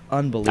was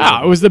unbelievable.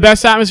 Oh, it was the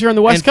best atmosphere on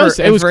the West And for- Coast.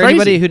 It and was for crazy.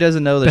 anybody who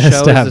doesn't know, the Best show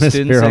is the atmosphere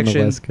student on the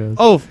section. West Coast.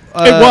 Oh,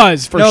 It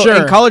was, for no,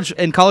 sure.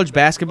 in college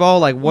basketball,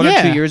 like 1 or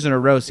Yeah. 2 years in a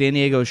row, San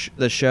Diego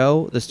the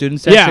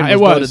student section Yeah, it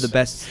was voted was. the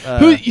best.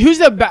 Who's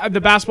the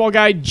basketball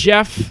guy?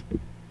 Jeff,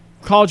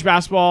 college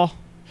basketball.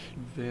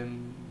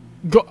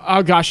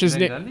 Oh gosh, his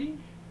name.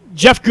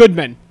 Jeff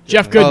Goodman.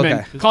 Jeff Goodman,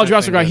 okay. college Jeff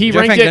basketball guy. He Jeff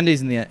Van ranked it.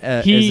 Gundy's in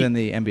the he- is in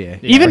the NBA.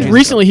 Even Right.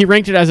 recently, he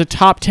ranked it as a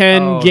top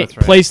 10 Oh, that's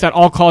right. place that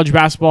all college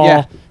basketball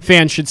Yeah.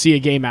 fans should see a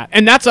game at,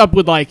 and that's up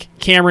with like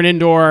Cameron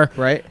Indoor.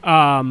 Right.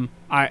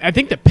 I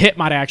think the Pit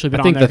might have actually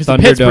been I think on there the because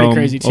the Pit's pretty Thunderdome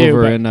crazy too.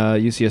 over but- in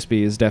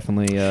UCSB is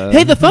definitely.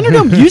 hey, the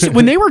Thunderdome used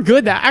when they were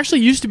good. That actually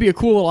used to be a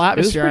cool little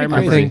atmosphere. I pretty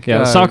remember. crazy. think, Yeah,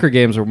 the uh, soccer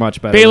games were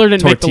much better. Baylor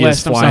didn't make the Tortillas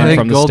list, I'm flying sorry. I think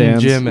from the Golden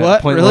stands. Gym at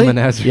What? Point Really? Loma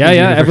Nazarene Yeah,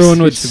 University everyone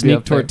would used to be sneak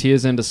up there.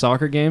 tortillas into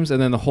soccer games,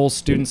 and then the whole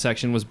student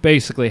section was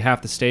basically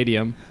half the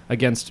stadium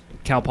against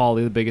Cal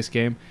Poly, the biggest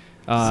game.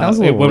 Sounds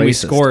a little when we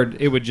racist. scored,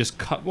 it would just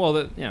cut. Well,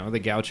 the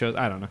Gauchos,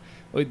 I don't know.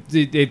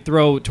 They'd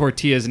throw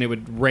tortillas, and it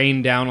would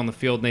rain down on the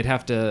field, and they'd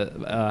have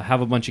to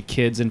have a bunch of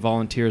kids and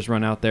volunteers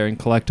run out there and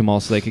collect them all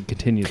so they could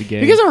continue the game.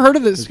 Have you guys ever heard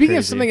of the? It's Speaking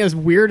of crazy. something as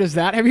weird as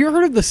that, have you ever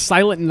heard of the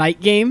Silent Night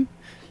game?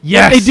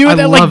 Yes, They do it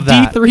I at love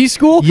like that. D3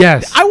 school.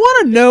 Yes. I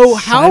want to know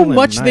how Silent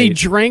much they Night.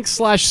 drank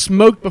 /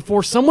 smoked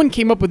before someone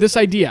came up with this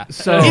idea.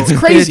 So it's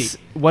crazy.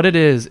 what it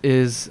is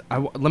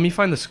let me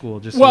find the school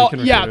just so Well, we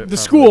can yeah, refer to it the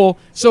properly. school.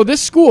 So this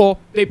school,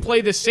 they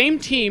play the same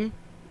team.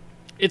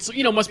 It's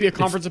must be a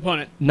conference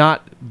opponent.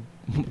 Not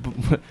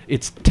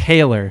it's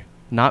Taylor,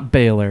 not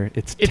Baylor.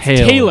 It's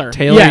Taylor.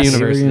 Taylor Yes.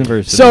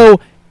 University. So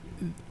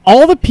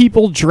all the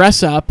people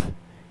dress up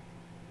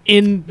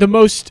in the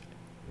most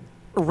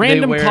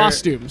random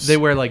costumes. They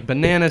wear like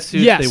banana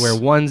suits. Yes. They wear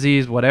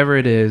onesies, whatever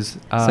it is.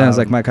 Sounds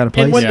like my kind of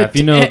and place. when Yeah, the if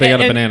you know that they got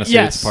a and- banana suit,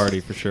 yes. it's a party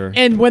for sure.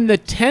 And when the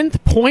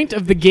 10th point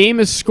of the game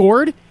is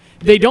scored,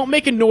 they don't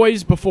make a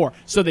noise before.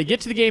 So they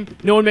get to the game,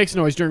 no one makes a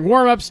noise. During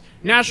warm-ups,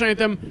 national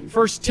anthem,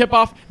 first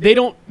tip-off, they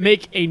don't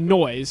make a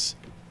noise.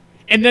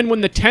 And then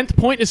when the 10th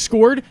point is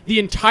scored, the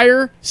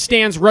entire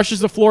stands rushes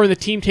the floor and the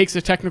team takes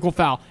a technical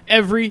foul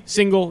every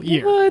single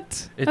year. What?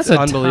 It's That's a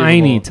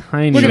unbelievable.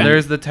 tiny. Look So at that.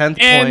 there's the 10th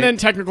point. And then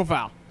technical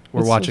foul.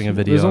 We're watching a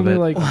video There's of only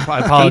it. like I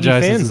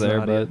apologize. 80 this fans is there,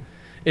 not but it.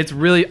 It's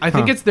really. I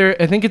think it's there.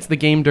 I think it's the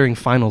game during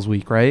finals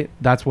week, right?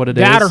 That's what it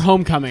is. That or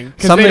homecoming.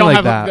 Because Something they don't like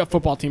have that. a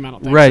football team, I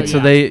don't think. Right.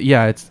 So, So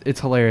yeah.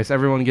 it's hilarious.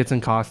 Everyone gets in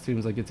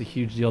costumes. Like it's a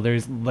huge deal.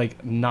 There's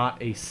like not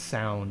a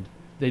sound.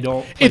 They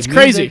don't. play It's music,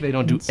 crazy. They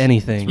don't do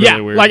anything. Yeah,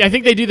 really weird. like I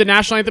think they do the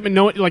national anthem and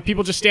no one, like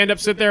people just stand up,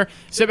 sit there,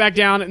 sit back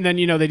down, and then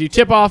they do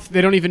tip off. They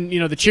don't even the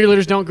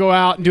cheerleaders don't go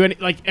out and do any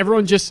like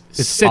everyone just It's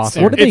sits awesome.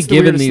 there. What are they It's the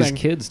giving weirdest these thing.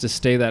 kids to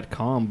stay that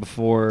calm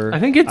before? I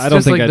think it's I don't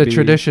just think like I'd the be- Yeah,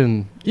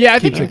 tradition. I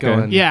Keeps think it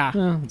going. Yeah,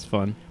 Yeah, it's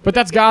fun. but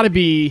that's got to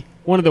be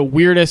one of the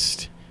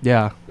weirdest. Yeah.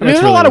 I mean, That's there's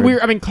a really lot of weird.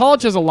 weird. I mean,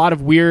 college has a lot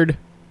of weird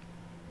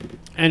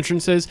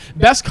entrances.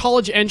 Best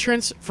college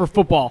entrance for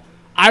football.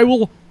 I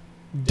will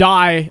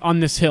die on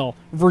this hill.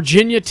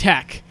 Virginia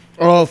Tech.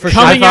 Oh, for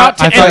Coming out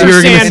to I thought enter you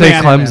were going to say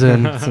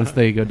Sandman. Clemson since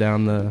they go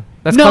down the.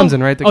 That's No. Clemson,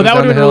 right? Oh, that goes down would the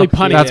have been hill? really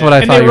punny. That's what I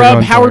and thought they you were rub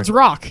going Howard's for.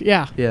 Rock.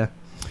 Yeah. Yeah.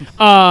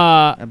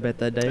 I bet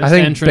that day. I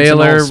think entrance in all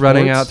Baylor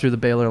running sports? out through the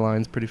Baylor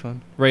line's pretty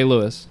fun. Ray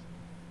Lewis.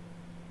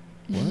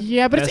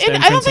 Yeah, but Best I don't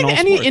entrance in think all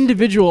any sports.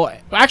 individual.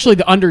 Actually,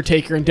 the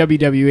Undertaker in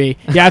WWE.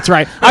 Yeah, that's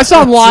right. I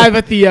saw him live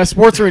at the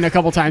sports arena a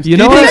couple times. You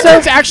know His what?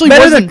 entrance actually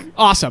Better was than-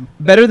 awesome.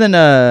 Better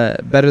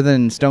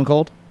than Stone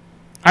Cold.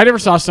 I never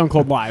saw Stone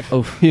Cold live.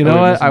 Oh, You know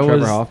what? Trevor I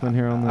was. Hoffman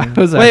here on I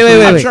the. was Wait, actually-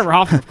 wait, I'm wait. Trevor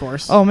Hoffman, of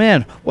course. Oh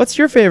man, what's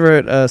your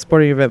favorite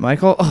sporting event,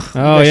 Michael? Oh,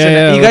 Oh, you guys yeah, shouldn't-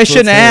 yeah, You guys let's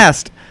shouldn't have hear it.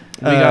 asked.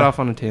 We got off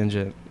on a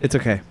tangent. It's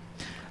okay.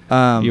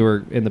 You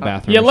were in the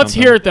bathroom. Yeah, or let's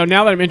something. hear it though.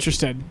 Now that I'm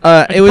interested,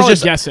 It was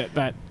just guess it,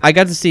 but I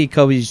got to see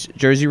Kobe's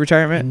jersey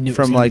retirement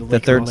from like the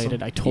third.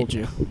 Related, I told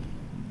you.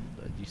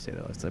 You say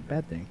that it's a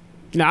bad thing.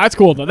 No, that's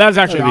cool though. That's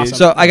actually awesome.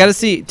 So I got to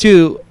see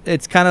too.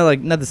 It's kind of like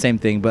not the same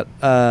thing, but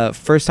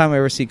first time I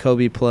ever see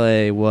Kobe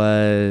play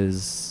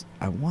was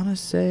I want to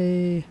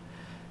say,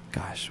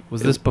 gosh,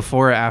 Was this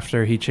before or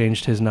after he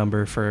changed his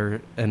number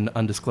for an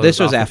undisclosed This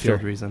was off the after.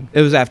 field reason?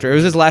 It was after. It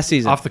was his last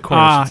season. Off the court.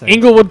 I should say.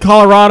 Inglewood,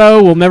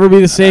 Colorado will never be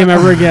the same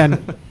ever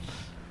again.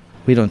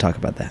 We don't talk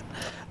about that.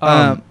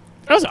 Um,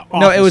 That was an awful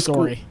No, it was.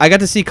 story. I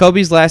got to see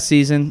Kobe's last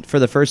season for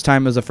the first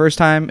time. It was the first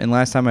time and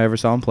last time I ever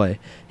saw him play.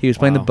 He was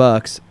playing the Wow.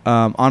 Bucks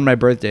on my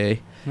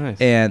birthday, Nice.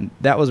 and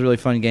that was a really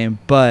fun game.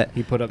 But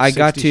He put up I 60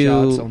 got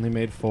to- shots, only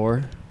made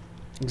 4.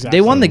 Exactly.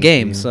 they won the 17.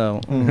 game,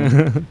 so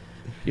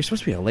you're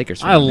supposed to be a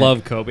Lakers fan. I man.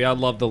 love Kobe. I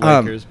love the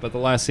Um, Lakers, but the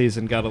last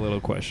season got a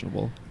little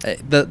questionable.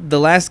 The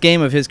last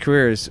game of his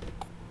career is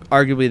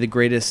arguably the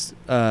greatest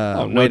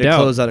no way to doubt.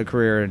 close out a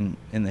career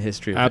in the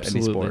history of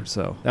Absolutely. any sport.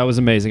 So, That was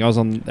amazing. I was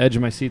on the edge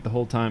of my seat the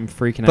whole time,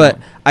 freaking but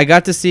out. I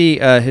got to see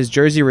his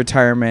jersey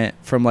retirement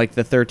from like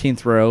the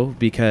 13th row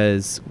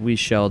because we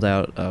shelled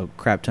out a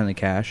crap ton of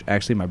cash.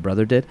 Actually, my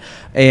brother did,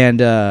 and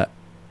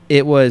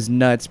it was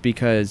nuts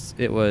because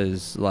it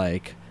was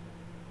like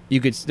you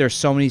could. There's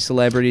so many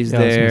celebrities Yeah,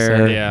 I was gonna there.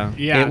 say. Yeah,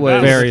 Yeah, It was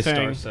that very the thing.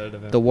 star-studded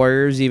event. The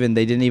Warriors even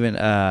they didn't even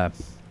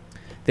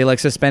they like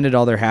suspended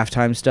all their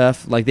halftime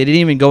stuff. Like they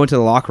didn't even go into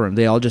the locker room.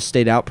 They all just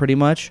stayed out pretty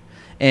much,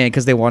 and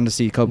because they wanted to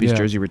see Kobe's Yeah.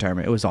 jersey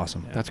retirement, it was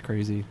awesome. That's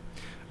crazy.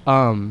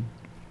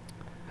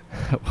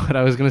 What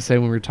I was gonna say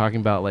when we were talking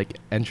about like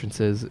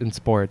entrances in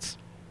sports,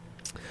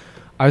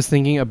 I was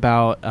thinking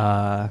about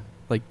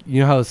like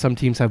you know how some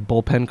teams have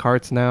bullpen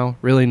carts now.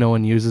 Really, no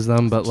one uses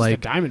them, but Just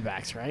like the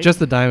Diamondbacks, right? just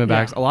the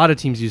Diamondbacks. Yeah. A lot of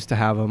teams used to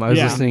have them. I was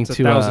Yeah. listening It's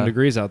to 1,000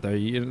 degrees out there.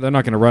 They're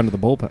not going to run to the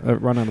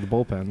bullpen. Run out of the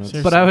bullpen.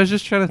 That's- But I was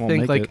just trying to Won't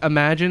think, make like, it.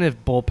 imagine if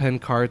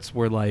bullpen carts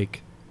were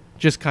like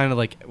just kind of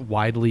like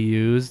widely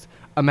used.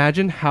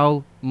 Imagine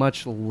how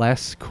much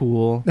less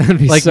cool, That'd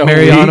be like so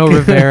Mariano weak.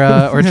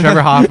 Rivera or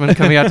Trevor Hoffman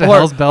coming out to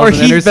Hell's Bells or and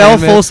Heath Enter Bell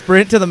Sandman. full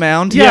sprint to the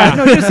mound. Yeah,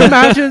 Yeah.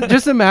 no,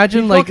 just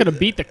imagine like like could have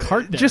beat the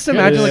cart there. just too.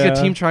 imagine like Yeah. a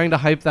team trying to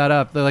hype that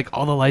up. They're like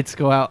all the lights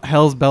go out,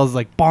 Hell's Bells is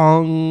like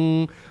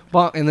bong,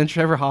 bong, and then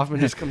Trevor Hoffman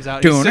just comes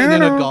out. He's sitting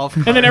in a golf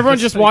cart. And then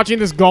everyone's just watching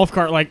this golf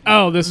cart like,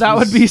 oh, this That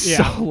was- would be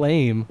yeah. so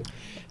lame.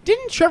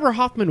 Didn't Trevor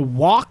Hoffman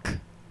walk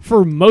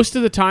for most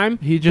of the time?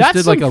 He just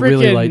That's did like a some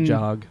really light freaking-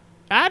 jog.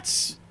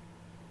 That's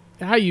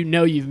how you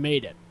know you've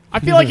made it.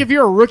 I feel like if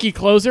you're a rookie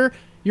closer,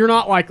 you're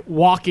not like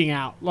walking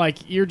out. Like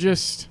you're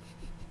just,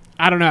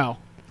 I don't know.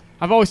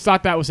 I've always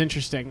thought that was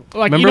interesting.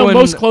 Like Remember you know, when-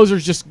 most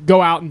closers just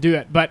go out and do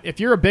it. But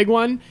if you're a big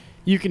one,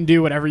 you can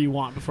do whatever you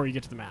want before you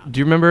get to the mound. Do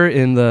you remember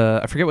in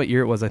the I forget what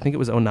year it was? I think it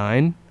was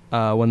 09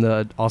 when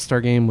the All-Star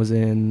game was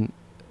in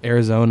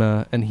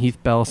Arizona and Heath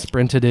Bell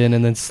sprinted in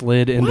and then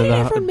slid into Why did the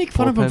everyone make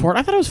fun of him bullpen. for it?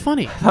 I thought it was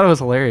funny. I thought it was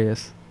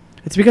hilarious.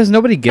 It's because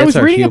nobody gets I was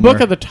our reading humor. a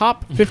book of the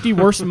top 50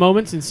 worst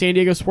moments in San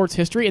Diego sports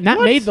history, and that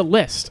What? made the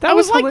list. That I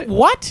was was like, hila-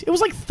 what? It was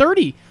like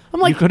 30. I'm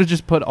You like, could have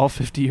just put all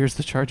 50 years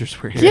the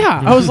Chargers were here.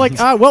 yeah. I was like,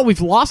 well,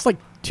 we've lost like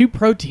 2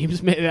 pro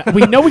teams.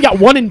 We know we got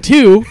 1 and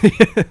 2.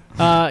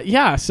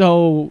 Yeah,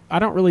 so I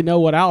don't really know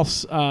what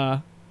else.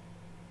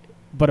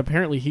 But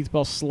apparently Heath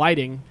Bell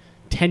sliding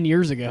 10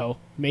 years ago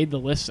made the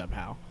list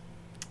somehow.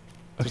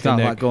 There's Okay, not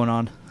a lot Nick, going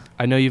on.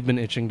 I know you've been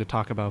itching to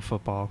talk about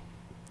football.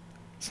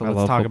 So I let's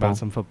love talk football. about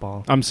some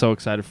football. I'm so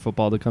excited for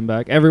football to come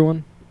back.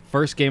 Everyone,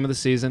 first game of the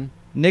season.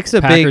 Nick's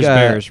a Packers big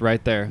Bears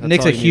right there. That's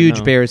Nick's all a you need to huge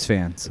know. Bears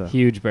fan. So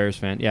Huge Bears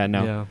fan. Yeah,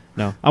 no, Yeah.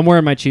 no. I'm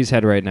wearing my cheese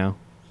head right now.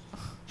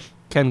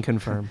 Can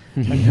confirm.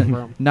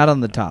 not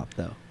on the top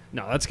though.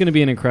 No, that's going to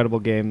be an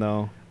incredible game,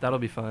 though. That'll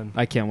be fun.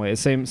 I can't wait.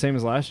 Same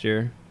as last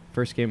year.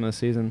 First game of the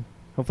season.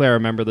 Hopefully, I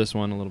remember this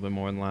one a little bit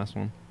more than the last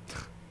one.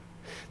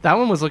 That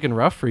one was looking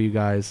rough for you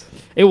guys.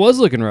 It was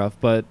looking rough,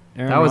 but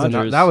Aaron That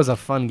Rodgers, was a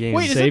fun game.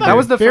 Wait, is Savior. it That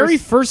was the very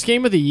first- first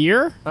game of the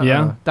year?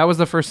 Yeah. That was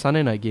the first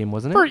Sunday night game,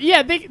 wasn't it?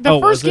 Yeah, the Oh,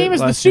 first was it game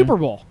is the last year? Super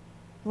Bowl.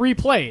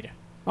 Replayed.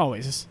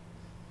 Always.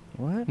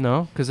 What?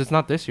 No, because it's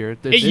not this year.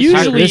 It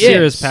usually this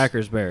year is. is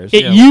Packers Bears.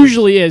 It Yeah.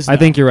 usually is. I though.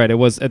 think you're right.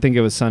 I think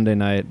it was Sunday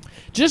night.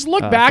 Just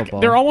look back.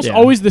 football. They're almost Yeah.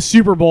 always the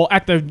Super Bowl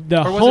at the Or was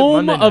it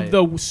home Monday of night?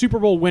 the Super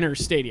Bowl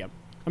winners stadium.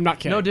 I'm not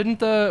kidding. No,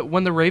 didn't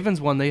when the Ravens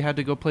won, they had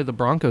to go play the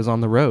Broncos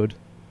on the road,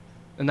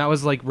 and that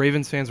was like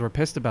Ravens fans were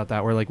pissed about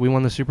that. We're like, we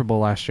won the Super Bowl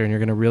last year, and you're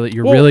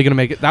Well- really gonna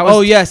make it. That was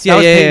Oh, yes, yeah, that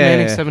was yeah, Peyton yeah,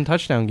 Manning's yeah. 7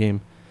 touchdown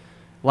game.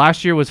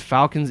 Last year was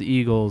Falcons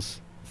Eagles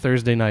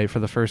Thursday night for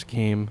the first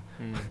game.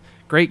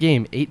 Great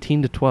game,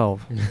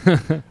 18-12.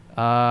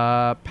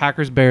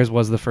 Packers-Bears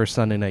was the first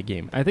Sunday night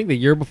game. I think the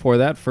year before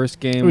that, first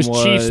game It was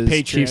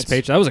Chiefs-Patriots.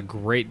 Chiefs-Patriots. That was a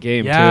great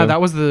game, Yeah, too.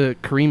 that was the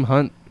Kareem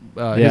Hunt,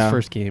 his Yeah.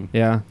 first game.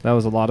 Yeah, that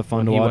was a lot of fun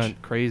When to he watch.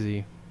 went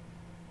crazy.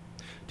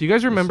 Do you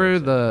guys remember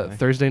the exciting.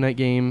 Thursday night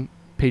game,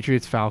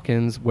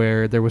 Patriots-Falcons,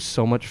 where there was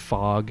so much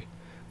fog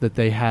that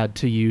they had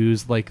to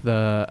use like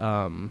the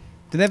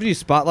Did they have to use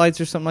spotlights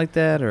or something like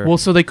that? Or well,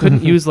 so they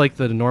couldn't use like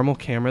the normal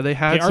camera they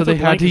had, Hey, so Arthur they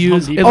had Blank to is Home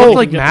use. It Depot. looked Oh,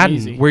 like get them Madden,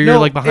 easy. where you're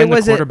like behind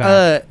the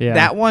quarterback. Yeah.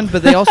 that one,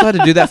 but they also had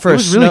to do that for It a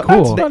was really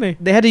snow. cool.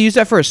 They had to use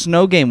that for a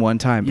snow game one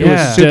time. It Yeah.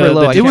 was super The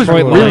low. I it can't was remember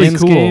Detroit what it really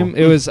Lions cool. game.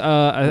 It was.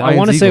 I Lions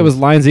want to say it was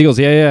Eagles. Lions Eagles.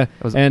 Yeah.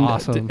 was And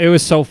awesome. it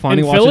was so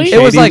funny In watching. Philly? Shady,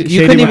 It was like you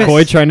Shady couldn't even-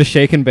 McCoy trying to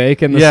shake and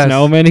bake in the Yes.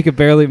 snow. Man, he could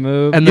barely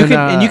move. And You then,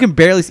 can and you can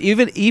barely see,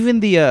 even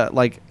the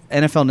like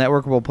NFL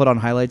Network will put on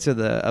highlights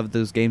of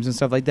those games and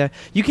stuff like that.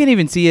 You can't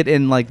even see it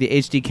in like the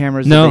HD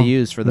cameras No. that they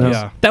use for those.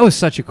 Yeah. That was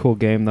such a cool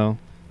game, though.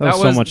 That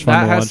was so much fun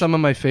That to has watch. some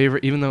of my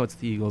favorite, even though it's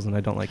the Eagles and I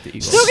don't like the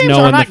Eagles. Snow games Snow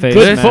are in the not face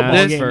good mask football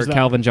this- games, for though.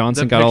 Calvin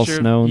Johnson The got all picture-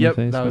 snow in yep,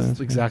 the face. that was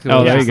mask. exactly. Oh,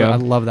 what there it you was. go. I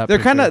love that. They're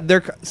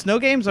picture. snow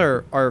games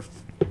are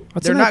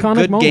That's they're an not iconic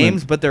good moment.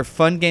 games, but they're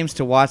fun games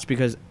to watch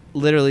because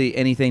literally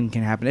anything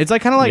can happen. It's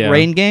like kind of like Yeah.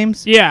 rain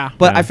games. Yeah.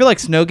 But Yeah. I feel like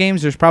snow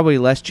games, there's probably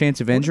less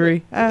chance of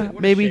injury.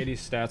 Maybe.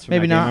 Stats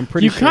Maybe not. I'm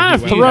pretty You sure kind he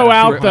of went throw back.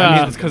 out I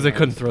mean, the it's because they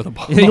couldn't throw the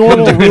ball.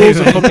 normal rules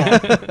of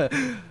football.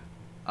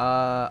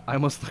 I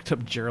almost looked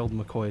up Gerald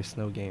McCoy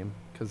snow game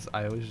because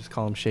I always just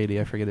call him Shady.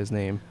 I forget his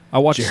name. I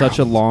watched such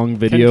a long Can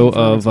video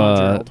confirm of it's not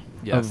Gerald.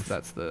 Yes, Of-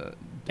 that's the.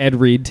 Ed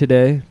Reed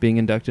today being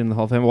inducted in the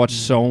Hall of Fame. I watched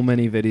so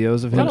many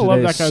videos of him Gotta love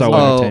today. that guy's So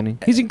life. entertaining.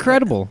 He's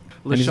incredible.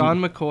 And he's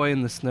LaShawn McCoy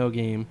in the snow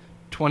game,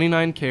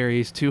 29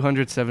 carries,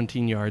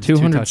 217 yards, 2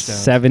 touchdowns.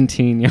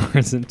 217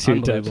 yards and 2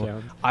 Unbelievable.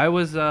 touchdowns. I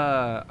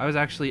was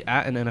actually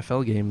at an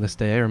NFL game this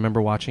day. I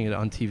remember watching it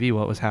on TV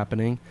while it was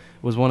happening.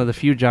 It was one of the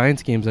few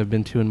Giants games I've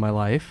been to in my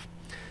life.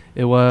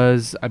 It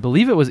was, I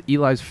believe it was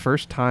Eli's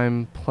first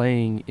time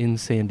playing in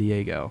San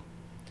Diego,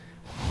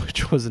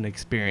 which was an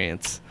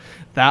experience.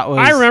 That was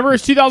I remember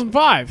it's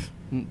 2005.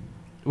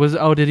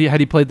 had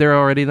he played there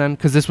already then?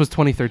 Because this was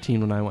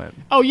 2013 when I went.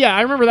 Oh yeah,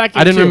 I remember that game.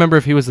 I didn't too. remember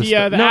if he was the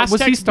Yeah, the no, Aztecs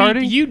was he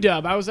starting? beat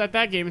UW. I was at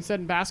that game instead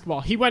in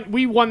basketball.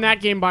 We won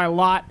that game by a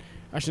lot.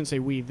 I shouldn't say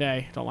we.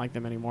 They don't like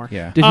them anymore.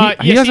 Yeah. Did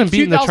he Yes, hasn't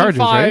beaten the Chargers,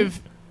 right?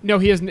 2005 No,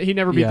 he hasn't. He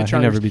never beat Yeah, the he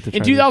Chargers. never beat the In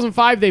Chargers.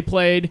 2005, they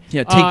played.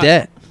 Yeah, take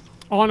that.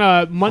 On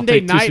a Monday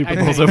Take 2 night. Super I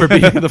Bowls think. over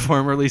beating the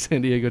formerly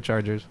San Diego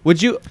Chargers.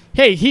 Would you?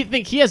 Hey,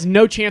 he has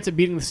no chance at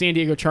beating the San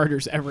Diego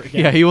Chargers ever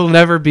again. Yeah, he will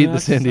never beat the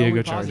That's San so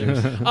Diego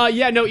positive. Chargers.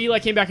 Yeah, no, Eli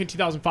came back in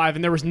 2005,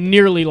 and there was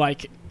nearly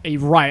like a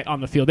riot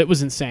on the field. It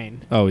was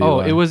insane. Oh, Oh,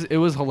 yeah. it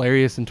was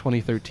hilarious in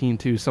 2013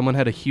 too. Someone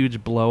had a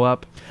huge blow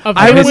up. Of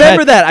I him with-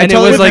 remember that. I and it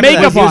totally was like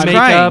makeup he was on. crying.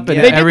 Makeup and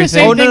Yeah. They did the everything.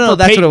 same Oh, no, thing no, for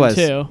that's what it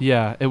Peyton, was. Too.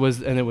 Yeah, it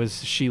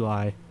was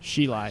Sheila.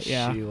 Sheila,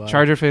 yeah.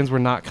 Charger fans were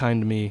not kind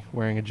to me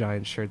wearing a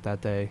Giants shirt that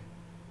day.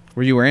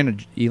 Were you wearing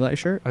a Eli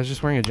shirt? I was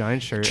just wearing a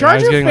Giants shirt. and I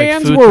was Charger getting, like,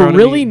 fans food were thrown at me.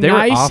 really They were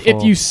nice if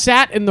awful. you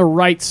sat in the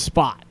right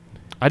spot.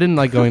 I didn't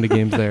like going to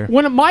games there.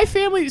 When my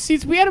family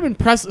seats, we had them in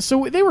press,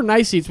 so they were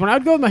nice seats. When I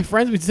would go with my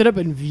friends, we'd sit up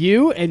in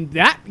view, and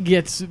that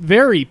gets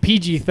very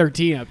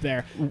PG-13 up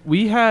there.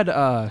 We had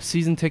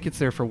season tickets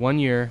there for 1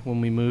 year when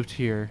we moved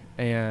here,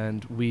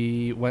 and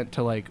we went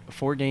to like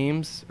 4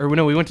 games, or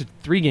no, we went to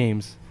 3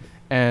 games,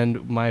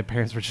 and my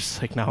parents were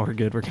just like, "No, we're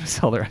good. We're gonna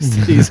sell the rest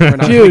of these. We're not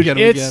gonna Dude, get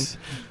them again."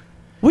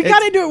 we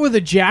got into it with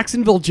a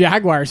Jacksonville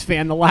Jaguars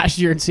fan the last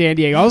year in San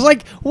Diego. I was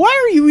like, why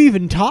are you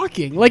even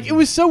talking? Like, it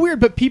was so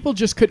weird, but people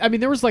just could. I mean,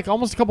 there was like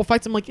almost a couple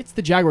fights. I'm like, it's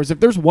the Jaguars. If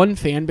there's one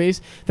fan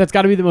base that's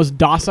got to be the most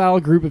docile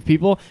group of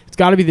people, it's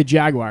got to be the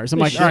Jaguars. I'm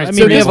like, all right. I so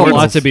mean, they this have a was-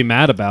 lot to be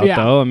mad about, Yeah.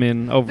 though. I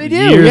mean, over They do,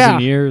 years yeah.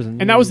 and years. And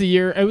And that was the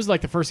year. It was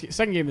like the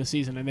second game of the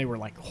season, and they were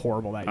like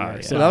horrible that year.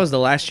 yeah. So that was the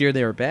last year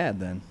they were bad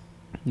then.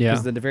 yeah.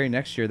 Because the very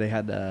next year they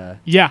had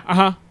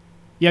Yeah,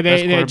 Yeah,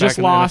 Best they had just quarterback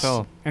in the lost,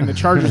 NFL. and the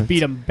Chargers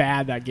beat them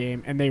bad that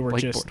game, and they were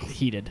Blake just Bortles.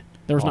 heated.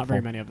 There was not very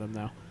Awful. many of them,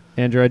 though.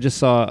 Andrew, I just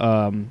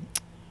saw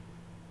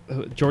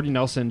Jordy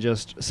Nelson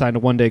just signed a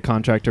 1-day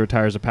contract to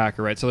retire as a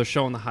Packer, right? So they're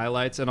showing the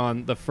highlights, and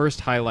on the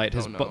first highlight,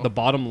 the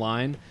bottom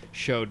line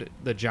showed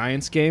the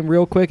Giants game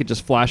real quick. It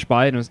just flashed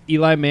by, and it was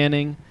Eli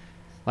Manning,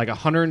 like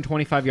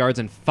 125 yards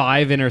and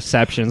 5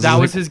 interceptions. That I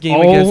was like, his game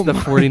oh against the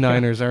my-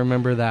 49ers. I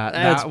remember that.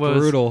 That's that was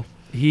brutal.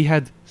 He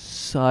had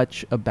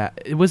such a bad.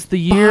 It was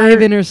the 5 year.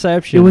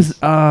 interceptions. It was.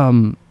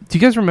 Do you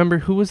guys remember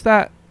who was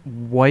that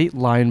white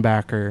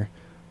linebacker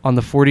on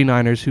the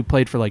 49ers who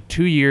played for like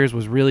 2 years,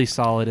 was really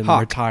solid, and then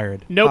Hawk.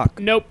 retired? Nope.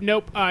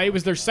 It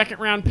was their second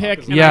round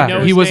pick. And I Yeah, know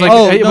he his was name. like-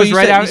 Oh, it no, was you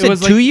right said, out- you it said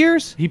was 2 like-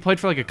 years? He played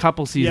for like a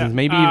couple seasons, Yeah,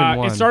 maybe even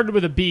one. It started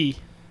with a B.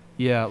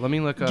 Yeah, let me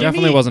look up. Give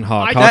Definitely me- wasn't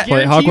Hawk. I Hawk,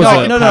 guarantee Hawk you- was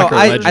No, a No, Packer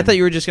I legend. thought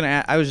you were just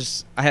gonna.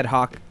 I had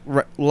Hawk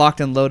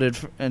locked and loaded,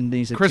 and then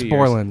you said Chris 2 years.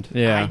 Borland.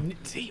 Yeah.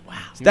 Wow.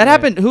 That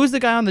happened. Who was the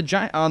guy on the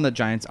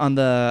Giants on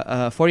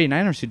the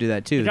 49ers who did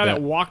that too? The guy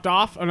that walked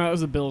off? Oh, no, that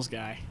was the Bills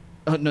guy.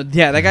 Oh no,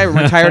 yeah, that guy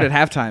retired at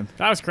halftime.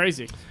 That was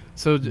crazy.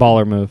 So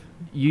Baller move.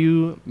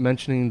 You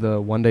mentioning the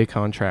one-day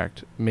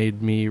contract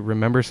made me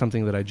remember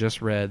something that I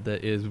just read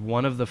that is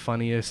one of the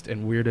funniest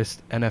and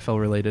weirdest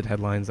NFL-related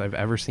headlines I've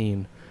ever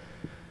seen.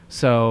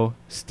 So,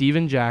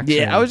 Steven Jackson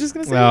Yeah, I was just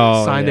gonna say.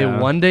 signed a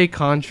one-day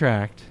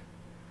contract,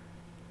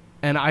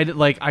 and I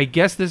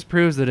guess this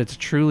proves that it's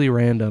truly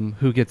random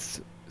who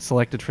gets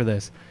selected for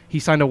this. He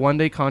signed a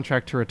one-day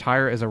contract to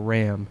retire as a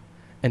Ram,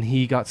 and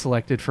he got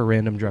selected for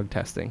random drug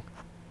testing.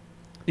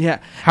 Yeah.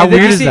 How And did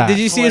weird you is see, that? Did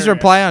you see his Hilarious.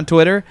 reply on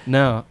Twitter?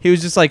 No. He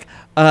was just like,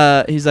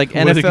 he's like,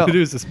 What are they NFL. gonna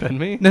do? Suspend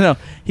me? No.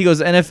 He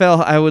goes,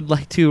 NFL. I would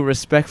like to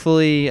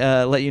respectfully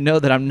let you know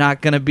that I'm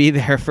not gonna be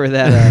there for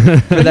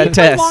that for He that played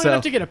test. long So,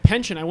 enough to get a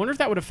pension. I wonder if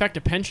that would affect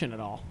a pension at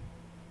all.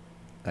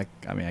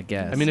 I mean, I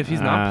guess. I mean, if he's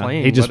not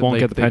playing, he just what, won't they-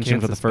 get the they pension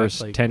can't for the suspect,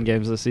 first like- 10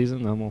 games of the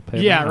season. Then we'll pay.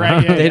 him Yeah, out.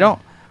 right, yeah. they don't.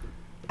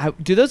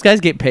 Do those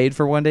guys get paid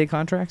for one day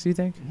contracts? Do you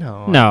think?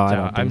 No, No, I doubt.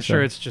 don't I'm think sure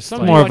so. it's just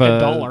Something more like of a a-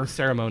 dollar.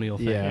 ceremonial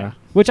thing. Yeah.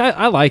 Which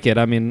I like it.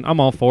 I mean, I'm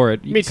all for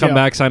it. You Me come too.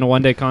 back, sign a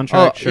one-day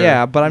contract. Sure.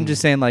 yeah, but I'm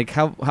just saying, like,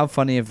 how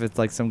funny if it's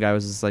like some guy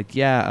was just like,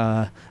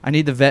 yeah, I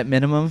need the vet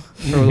minimum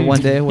for the one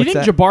day. You What's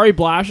think that? Jabari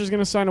Blash is going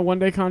to sign a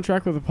one-day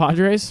contract with the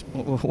Padres?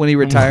 When he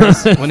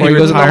retires, When before he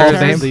goes in the Hall of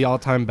retires, Fame, the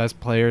all-time best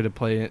player to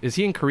play. Is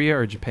he in Korea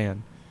or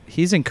Japan?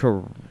 he's in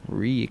Korea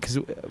because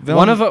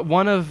One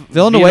of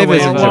Villanueva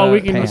is in Well, we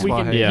can.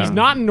 Japan. Yeah. He's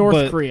not in North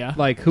But, Korea.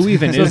 Like, who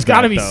even So is it's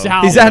got to that, be though?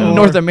 South. He's not in or-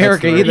 North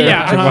America That's either.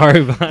 Yeah.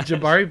 Jabari Blash.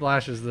 Jabari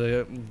Blash is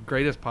the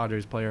greatest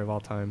Padres player of all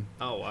time.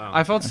 Oh, wow.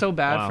 I felt so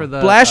bad Wow. for the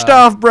Blashed uh,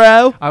 off,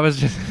 bro. I was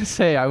just gonna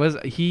say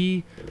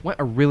he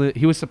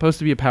was supposed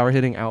to be a power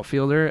hitting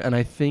outfielder, and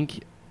I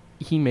think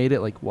he made it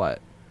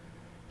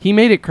he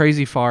made it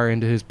crazy far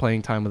into his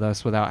playing time with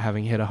us without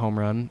having hit a home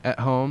run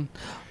at home.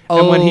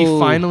 And when he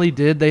finally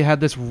did, they had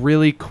this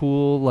really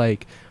cool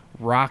like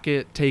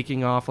rocket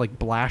taking off, like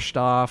blashed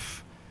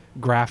off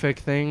graphic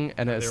thing,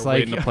 and They it's were like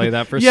waiting to play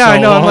that for yeah, so I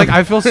know. long. I'm like,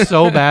 I feel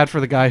so bad for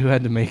the guy who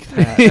had to make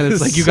that. And it's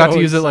like you got So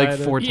to use it like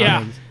excited. 4 Yeah.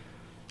 times.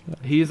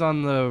 He's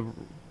on the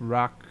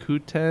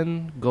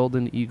Rakuten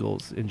Golden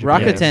Eagles in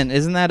Japan. Rakuten,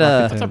 isn't that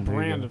Rakuten. That's a There you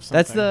brand go. of something.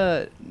 That's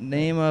the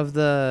name of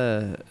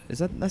the.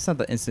 That's not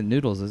the instant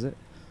noodles, is it?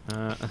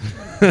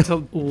 It's a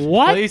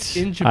What? place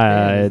in Japan,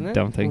 I isn't it?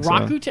 don't think so.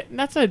 Rakuten.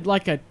 That's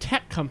like a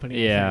tech company. I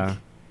Yeah. think.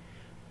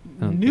 I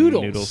don't think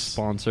Noodles. Noodles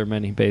sponsor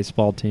many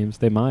baseball teams.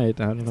 They might.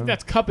 I don't I know. think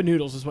that's cup of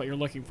noodles is what you're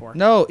looking for.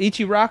 No,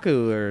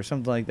 Ichiraku or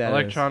something like that.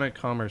 Electronic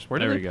Commerce. Where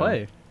do There they we go.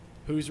 play?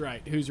 Who's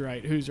right? Who's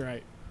right? Who's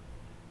right?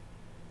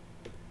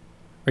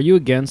 Are you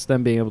against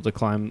them being able to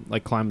climb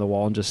the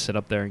wall and just sit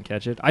up there and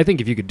catch it? I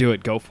think if you could do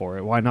it, go for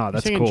it. Why not? You're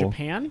That's saying cool. in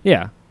Japan?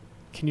 Yeah.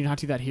 Can you not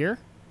do that here?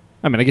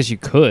 I mean, I guess you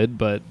could,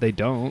 but they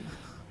don't.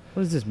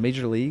 What is this,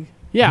 Major League?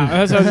 Yeah.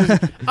 That's what I was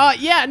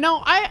just- yeah.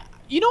 No.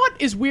 You know what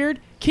is weird?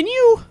 Can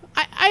you?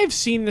 I've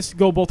seen this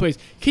go both ways.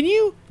 Can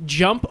you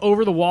jump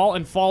over the wall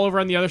and fall over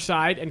on the other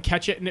side and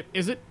catch it? And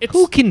it's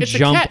Who can it's a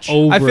jump catch.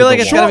 over I feel like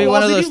the it's wall? gotta be Short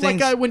one of walls, they those do,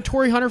 things. like when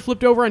Torrey Hunter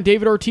flipped over on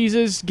David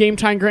Ortiz's game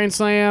time grand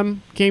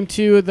slam, game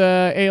 2 of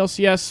the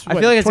ALCS. I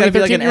feel like it's gotta be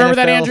like 2013. an You remember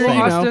that, NFL Andrew?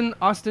 thing. You know.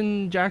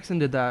 Austin Jackson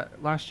did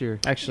that last year.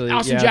 Actually,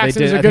 Austin yeah, Jackson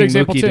they is did. a I good think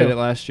example, Mookie too. did it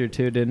last year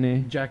too, didn't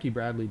he? Jackie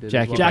Bradley did.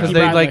 Jackie as well. Jackie 'Cause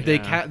they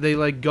Bradley.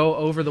 they go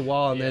over the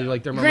wall and they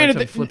like their Granted,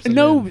 momentum flips them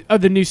no in.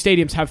 of the new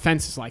stadiums have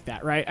fences like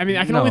that, right? I mean,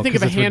 I can No, only think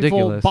of a 'cause it's handful.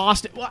 ridiculous.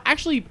 Boston, well,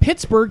 actually,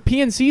 Pittsburgh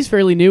PNC is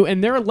fairly new,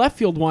 and their left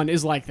field one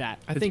is like that.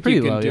 I It's think pretty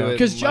you can low, do yeah. it.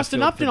 Because in Justin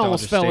left Upton field for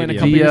almost Dodger fell in a Stadium.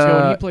 couple years ago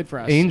when he played for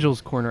us.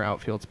 Angels corner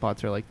outfield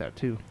spots are like that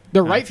too.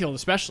 The right field,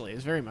 especially,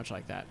 is very much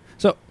like that.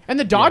 So And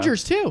the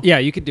Dodgers too. yeah,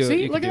 you could do it. See,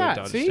 You could look do it at that.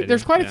 Dodger See, Stadium.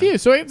 there's quite a Yeah. few,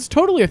 so it's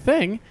totally a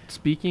thing.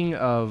 Speaking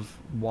of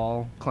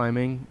wall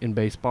climbing in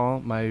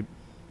baseball,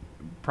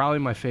 probably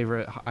my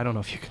favorite, I don't know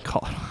if you could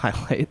call it a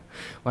highlight.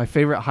 My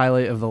favorite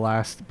highlight of the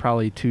last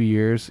probably 2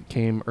 years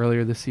came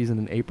earlier this season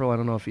in April. I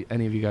don't know if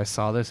any of you guys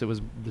saw this. It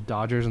was the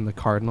Dodgers and the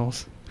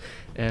Cardinals.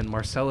 And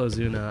Marcelo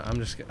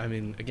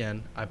Zuna,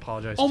 again, I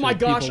apologize Oh to my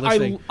gosh, people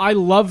listening. I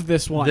love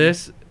this one.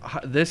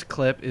 This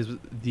clip is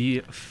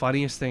the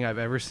funniest thing I've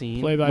ever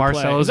seen. Play by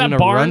Marcelo play. Is that Zuna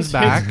Barnes runs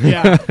back. hits-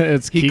 yeah.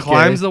 it's He Kike.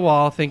 climbs the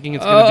wall thinking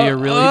it's going to be a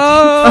really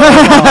Oh,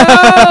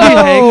 he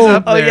hangs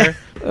up Oh, there. yeah.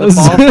 The ball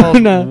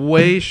Zuna. falls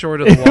way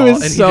short of the It wall,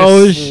 was and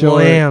so he just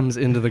short. slams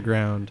into the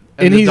ground.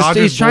 and the he's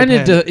Dodgers trying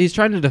bullpen- to he's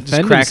trying to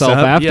defend cracks himself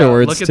up.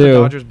 afterwards look at too. the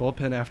Dodgers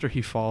bullpen after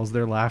he falls.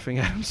 They're laughing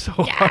at him so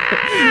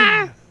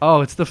hard.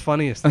 Oh, it's the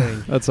funniest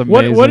thing. That's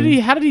amazing. What did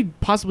he? How did he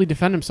possibly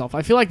defend himself?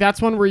 I feel like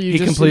that's one where you He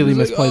just completely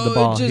misplayed the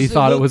ball. He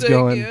thought it was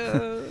going.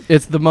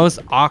 It's the most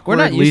awkward.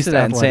 We're not used least to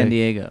that in San athletic.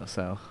 Diego,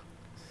 so.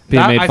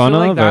 being made I fun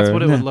feel of? like that's or-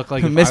 what it would look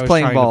like if I was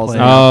Misplaying trying balls to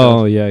in play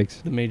Oh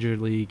yikes! the major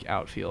league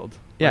outfield.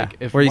 Yeah, Like,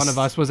 if where one he's- of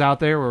us was out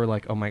there, we were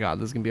like, "Oh my god,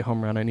 this is gonna be a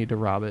home run. I need to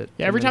rob it."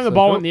 Yeah, every And time it's the like,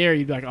 ball oh. went in the air,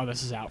 you'd be like, "Oh,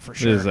 this is out for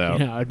sure." is out.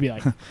 You know, I'd be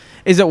like,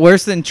 Is it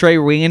worse than Trey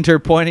Winginter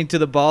pointing to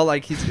the ball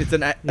like it's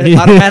an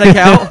automatic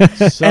out,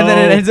 so and then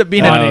it ends up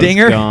being funny. a It's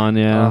dinger? gone.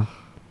 Yeah.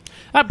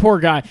 That poor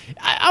guy.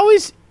 I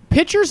always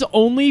pitchers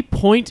only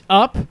point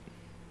up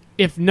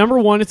if number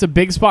one, it's a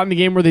big spot in the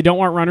game where they don't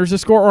want runners to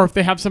score, or if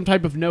they have some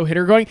type of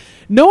no-hitter going.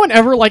 No one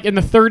ever, like in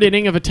the third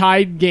inning of a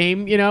tied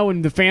game,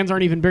 and the fans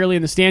aren't even barely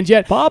in the stands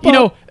yet, a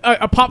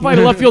pop fly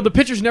to left field, the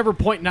pitcher's never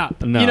pointing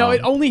up. No. It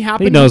only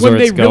happens knows when where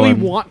they it's really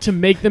going. want to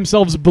make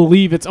themselves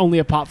believe it's only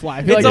a pop fly.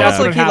 I feel It's like almost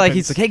that's like what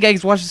he's happens. like, hey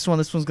guys, watch this one.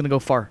 This one's gonna go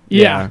far.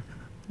 Yeah.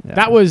 Yeah.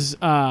 That was,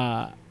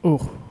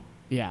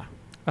 yeah.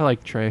 I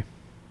like Trey.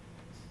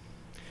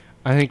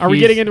 I think. Are we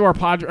he's- getting into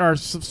our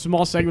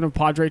small segment of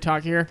Padre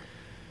talk here?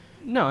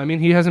 No, I mean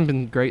he hasn't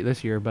been great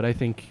this year, but I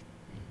think.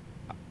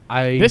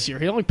 This year,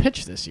 he only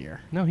pitched this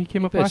year. No, he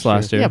came up Pitched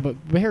last year. year. Yeah,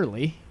 but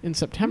barely in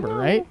September, No,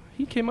 right?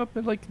 He came up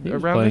at He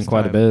was around playing this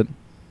quite time. a bit.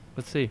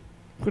 Let's see.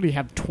 What did he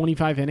have?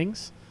 25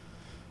 innings.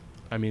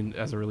 I mean,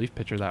 as a relief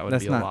pitcher, that would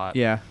That's be not. a lot.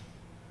 Yeah,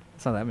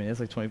 it's not that many. It's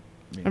like 20.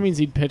 That means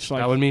he'd pitch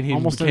like That would mean he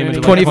almost came an into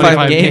inning. like 25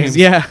 25 games. games.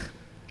 Yeah,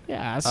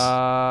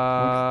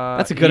 Yeah.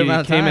 That's a good he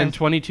amount of came in time.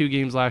 22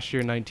 games last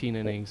year, 19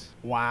 innings.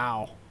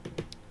 Wow.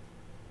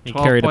 He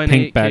carried a 12.8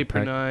 pink K per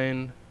backpack.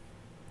 9.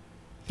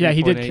 Yeah,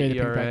 he did 3.8 carry the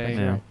pink ERA.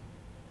 backpack.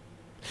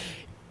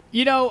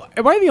 Yeah.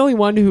 Am I the only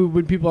one who,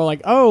 when people are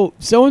like, "Oh,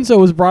 so and so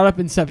was brought up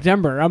in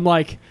September," I'm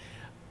like,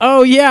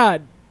 "Oh yeah."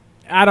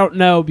 I don't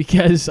know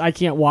because I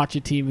can't watch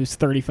a team who's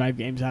 35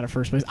 games out of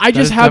first place. I That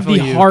just is have the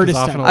definitely you, 'cause hardest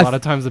often time. a lot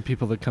of times the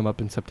people that come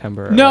up in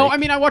September. Are No, like, I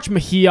mean I watch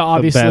Mejia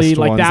obviously best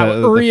like ones, that.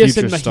 the Urias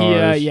and future Mejia,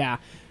 stars. yeah.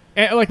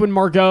 And, like when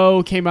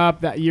Margot came up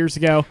that years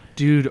ago.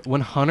 dude,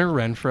 when Hunter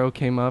Renfroe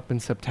came up in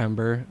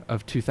September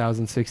of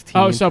 2016.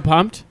 Oh, so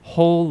pumped.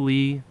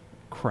 holy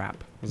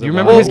crap! Was Do you it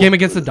remember wild? his game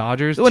against the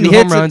Dodgers? When 2 he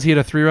home hits it- runs. He had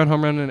a 3-run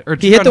home run. Or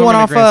he hit the one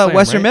off Western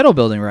Western Meadow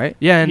Building, right?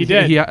 Yeah, and He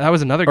did. that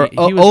was another Or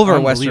game. He was over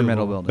Western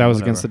Meadow unbelievable. Building. That was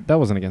whatever. against that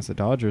wasn't against the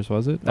Dodgers,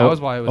 was it? That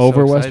was why it was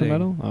over so Western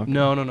exciting. Meadow. Okay.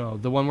 No.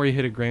 The one where he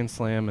hit a grand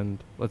slam, and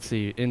let's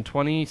see, in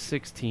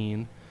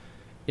 2016,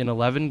 in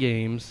 11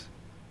 games,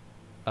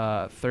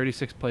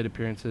 36 plate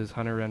appearances,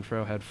 Hunter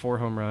Renfroe had 4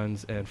 home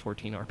runs and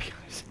 14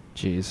 RBIs.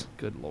 Jeez.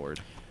 Good lord!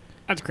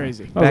 That's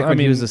crazy. Back I when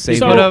he mean, was a He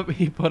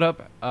savior. put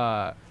up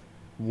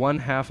one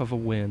half of a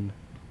win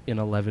in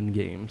 11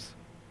 games.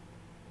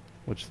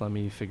 Which let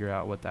me figure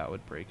out what that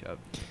would break up.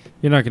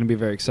 You're not going to be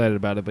very excited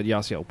about it, but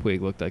Yasiel Puig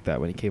looked like that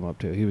when he came up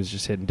too. He was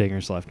just hitting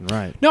dingers left and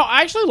right. No,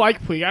 I actually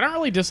like Puig. I don't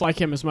really dislike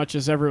him as much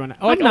as everyone.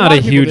 I'm Like, not lot a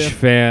of people huge do.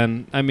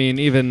 fan. I mean,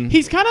 even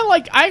He's kind of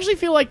like I actually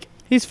feel like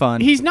He's fun.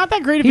 he's not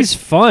that great of he's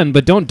fun,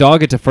 but don't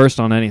dog it to first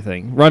on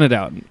anything. Run it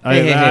out.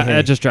 Hey.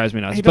 That just drives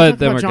me nuts. he But doesn't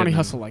then talk we're about Johnny getting-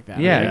 Hustle like that.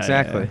 yeah, Yeah,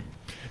 exactly.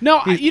 No,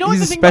 He's- you know what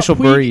he's the a thing special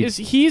about Puig breed. is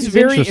he's He's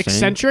very interesting.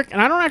 eccentric,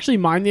 and I don't actually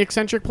mind the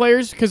eccentric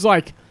players because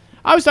like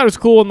I always thought it was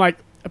cool when like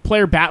a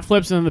player bat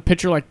flips and then the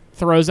pitcher like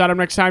throws at him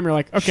next time. You're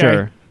like, okay,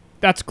 Sure.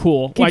 that's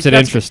cool. Keeps like, it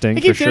that's- interesting,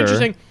 It keeps for it sure.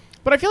 interesting.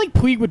 But I feel like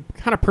Puig would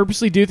kind of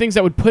purposely do things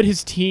that would put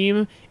his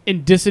team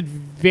in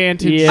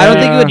disadvantage. Yeah. I don't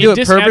think he would in do it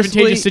disadvantageous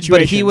purposely,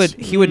 but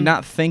situations. he would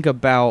not think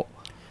about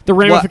the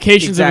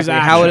ramifications what, of his exactly,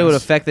 actions. how it would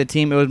affect the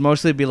team. It would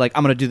mostly be like,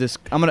 I'm gonna do this.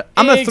 I'm gonna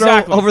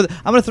Exactly.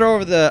 throw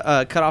over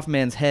the cutoff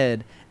man's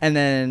head, and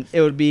then it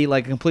would be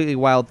like a completely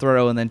wild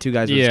throw, and then 2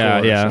 guys would Yeah,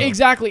 score. yeah.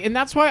 Exactly, and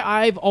that's why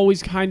I've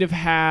always kind of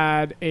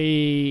had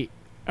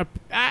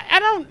I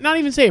don't not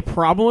even say a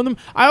problem with him.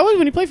 I always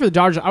when he played for the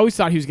Dodgers, I always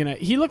thought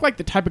he looked like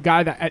the type of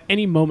guy that at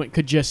any moment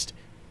could just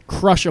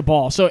crush a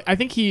ball. So I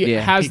think he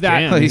Yeah. has He that.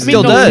 can. He I mean,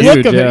 still the does. look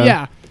Huge, of it, yeah.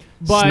 yeah.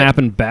 But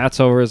snapping bats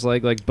over his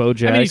leg like Bo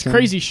Jackson. I mean, he's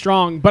crazy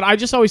strong. But I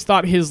just always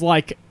thought his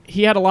like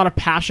he had a lot of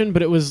passion,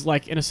 but it was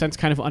like in a sense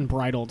kind of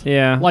unbridled.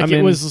 Yeah, like I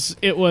mean,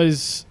 it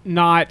was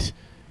not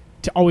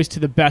always to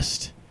the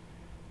best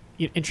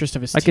interest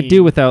of his I team. could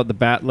do without the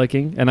bat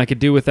licking, and I could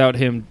do without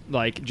him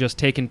like just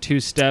taking 2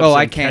 steps Oh,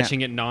 I and can't.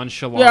 catching it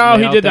nonchalantly. Yeah,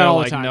 he out did that there, all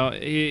the like, time. No,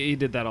 he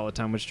did that all the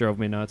time, which drove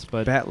me nuts.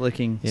 But Bat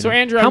licking. you So know.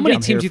 Andrew, how I'm many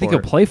getting- teams do you think here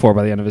he'll for play for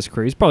by the end of his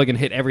career? He's probably gonna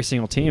hit every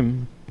single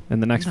team in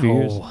the next few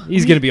years. No.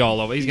 He's gonna be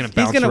all over. He's gonna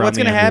bounce around What's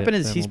the gonna NBA happen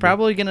is at he's MLB.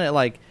 probably gonna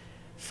like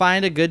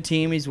find a good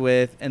team he's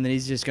with, and then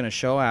he's just gonna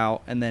show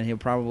out, and then he'll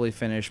probably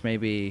finish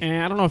maybe.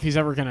 And I don't know if he's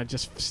ever gonna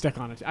just stick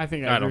on it. I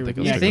think I don't agree think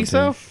with he'll You stick you.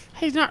 on think so?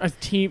 He's not a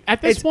team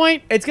at this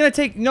point. It's gonna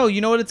take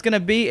you know what it's gonna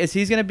be is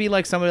he's gonna be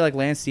like somebody like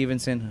Lance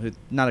Stevenson, who's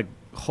not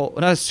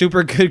a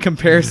super good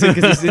comparison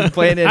because he's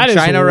playing in That is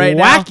China right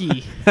now.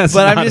 wacky. That's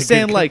But I'm not just a good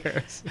saying like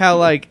comparison. how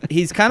like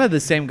he's kind of the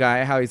same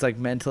guy, how he's like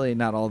mentally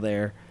not all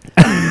there.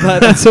 But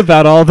That's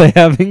about all they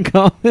have in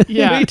common. what are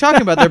Yeah. you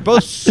talking about? They're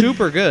both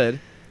super good.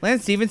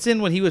 Lance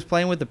Stevenson, when he was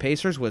playing with the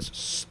Pacers, was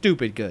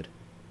stupid good.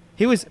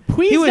 He was.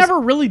 Puig's he was never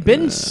really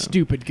been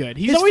stupid good.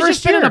 He's his always first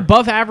just been an year.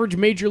 above average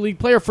major league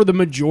player for the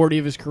majority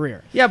of his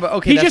career. Yeah, but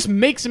okay. He that's- just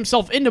makes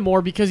himself into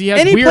more because he has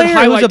any weird player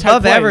highlight who's type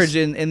above plays. average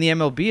in the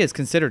MLB is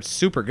considered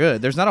super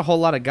good. There's not a whole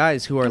lot of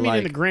guys who are I mean, in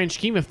like. the grand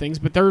scheme of things,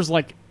 but there's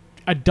like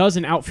a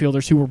dozen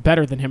outfielders who were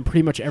better than him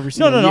pretty much every No,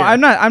 single no, no. year.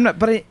 I'm not.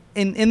 But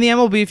in the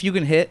MLB, if you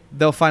can hit,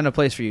 they'll find a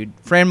place for you.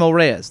 Franmil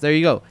Reyes, there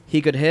you go.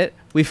 He could hit.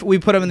 We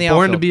put him in the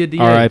Born outfield. to be a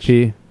DH.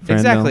 R.I.P.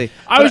 Exactly.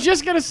 I was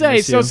just gonna say.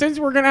 Miss So you. since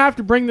we're gonna have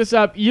to bring this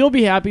up, you'll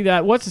be happy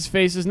that what's his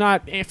face is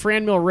not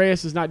Franmil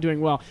Reyes is not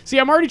doing well. See,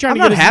 I'm already trying I'm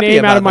to not get his happy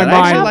name out of about my that. I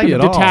actually mind. like Happy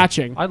at all.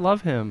 Detaching. I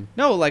love him.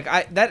 No, like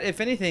that. If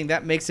anything,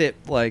 that makes it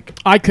like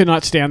I could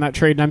not stand that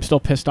trade, and I'm still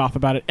pissed off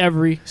about it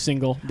every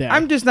single day.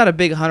 I'm just not a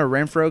big Hunter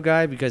Renfro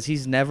guy because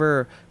he's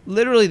never.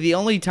 Literally, the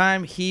only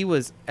time he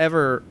was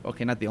ever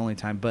not the only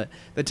time, but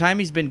the time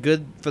he's been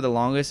good for the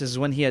longest is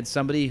when he had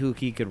somebody who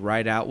he could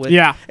ride out with.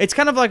 Yeah. It's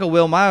kind of like a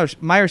Will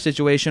Myers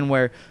situation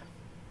where,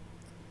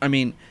 I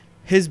mean,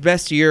 his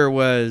best year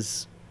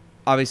was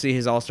obviously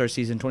his All-Star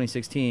season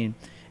 2016,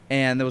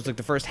 and that was like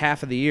the first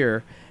half of the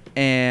year,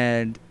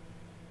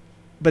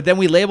 but then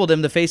we labeled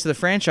him the face of the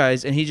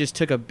franchise, and he just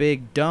took a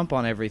big dump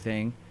on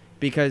everything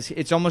because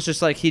it's almost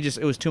just like it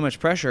was too much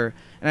pressure,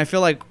 and I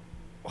feel like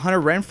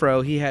Hunter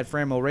Renfro, he had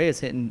Franmil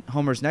Reyes hitting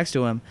homers next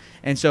to him,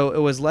 and so it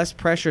was less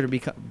pressure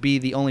to be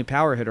the only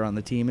power hitter on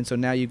the team, and so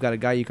now you've got a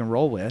guy you can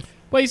roll with.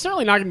 Well, he's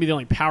certainly not going to be the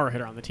only power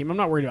hitter on the team. I'm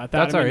not worried about that.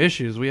 That's I our mean,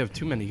 issue. Is we have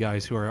too many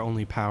guys who are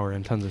only power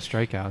and tons of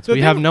strikeouts. The We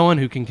thing have with- no one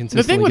who can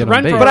consistently with get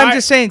on Renfro- base. But I'm I-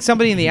 just saying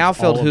somebody in the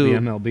outfield all who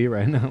of the MLB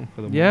right now.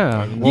 For the Yeah. most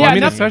part. Well, Yeah, I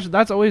mean, that's- especially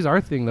that's always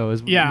our thing though.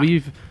 Is Yeah.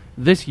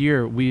 this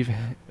year we've.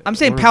 I'm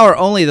saying we're- power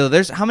only though.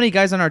 There's how many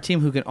guys on our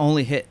team who can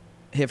only hit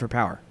for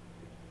power?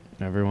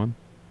 Everyone.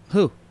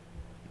 Who?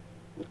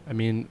 I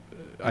mean,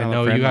 I No,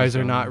 know Fred you guys knows are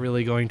that not one.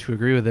 really going to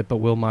agree with it, but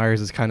Will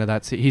Myers is kind of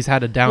that. He's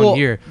had a down Well,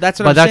 year. that's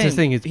what but I'm that's saying. his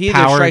thing. Is He either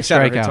power and strikes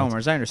out or hits strikeouts.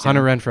 homers. I understand.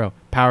 Hunter Renfro,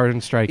 power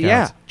and strikeouts.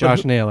 Yeah, but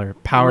Josh who- Naylor,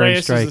 power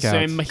Reyes and is the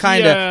same. strikeouts.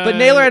 Kind of, but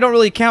Naylor I don't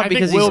really count I think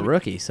because he's a Will-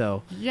 rookie.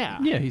 So, Yeah.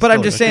 Yeah, he's but I'm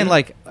still just a saying rookie.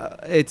 like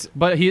it's.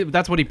 But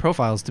that's what he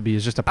profiles to be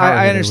is just a power.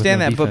 I hitter understand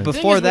with that, no but defense. The thing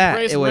before is, with that,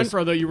 Reyes it and was.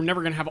 Renfro, though, you were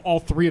never going to have all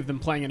three of them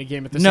playing in a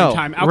game at the No, same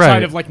time, outside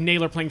right. of like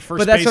Naylor playing first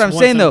But that's base what I'm once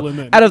saying in a though. blue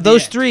moon. Out of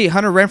those Yeah. three,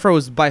 Hunter Renfro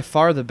was by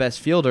far the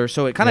best fielder.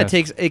 So it kind of Yes.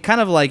 takes. It kind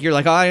of like you're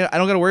like, oh, I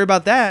don't got to worry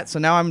about that. So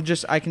now I can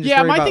just. Yeah,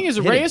 worry my about thing is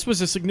hitting. Reyes was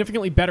a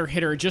significantly better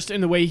hitter just in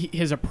the way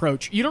his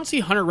approach. You don't see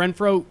Hunter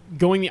Renfro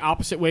going the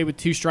opposite way with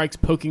two strikes,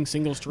 poking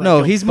singles to right No,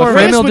 field. he's But more-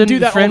 Reyes Franmil would do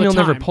that all the Franmil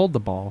never time. pulled the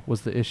ball.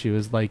 Was the issue?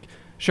 Is like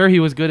sure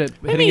he was good at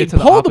I hitting mean, it he to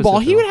the pulled the opposite ball.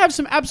 He field. would have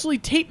some absolutely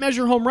tape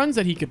measure home runs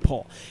that he could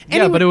pull. And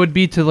Yeah, he but it would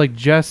be to like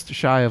just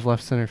shy of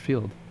left center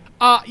field.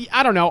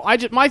 I don't know.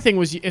 My thing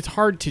was it's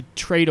hard to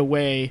trade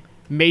away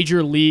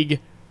major league.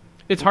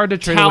 It's hard to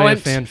trade away a Talent.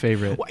 fan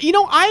favorite. You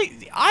know, I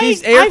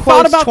He's air thought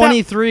quotes about that.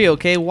 23.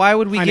 Okay, why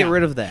would we I get know.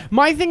 rid of that?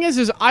 My thing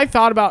is I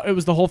thought about it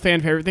was the whole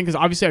fan favorite thing because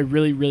obviously I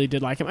really, really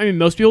did like him. I mean,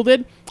 most people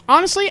did.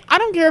 Honestly, I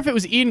don't care if it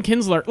was Ian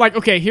Kinsler. Like,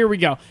 okay, here we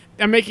go.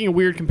 I'm making a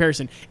weird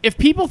comparison. If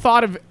people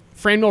thought of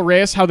Franmil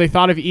Reyes how they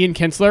thought of Ian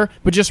Kinsler,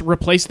 but just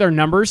replaced their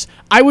numbers,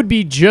 I would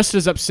be just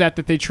as upset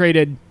that they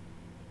traded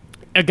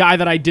a guy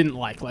that I didn't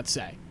like, let's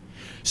say.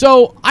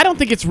 So I don't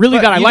think it's really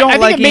But that I you like. don't I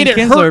think like it made Ian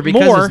it Kinsler hurt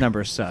because more. his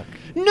numbers suck.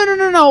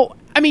 No.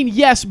 I mean,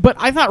 yes, but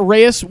I thought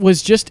Reyes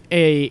was just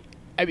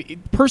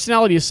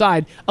personality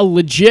aside, a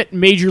legit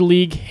major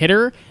league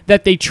hitter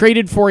that they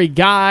traded for a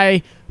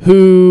guy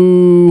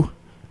who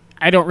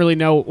I don't really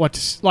know what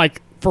to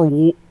like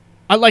for.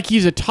 Like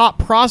he's a top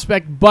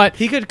prospect, but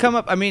He could come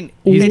up. I mean,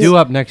 He's it's- due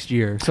up next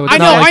year, so it's I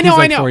not know, like I know, he's I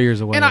like know. 4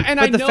 years away. And I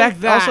But the know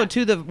fact that. also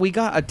too that we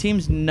got a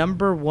team's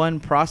number one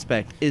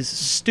prospect is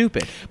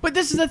stupid. But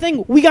this is the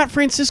thing: we got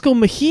Francisco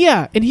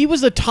Mejia, and he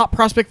was the top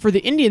prospect for the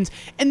Indians.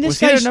 And this Was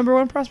he their guy's number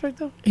one prospect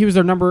though? He was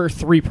their number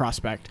 3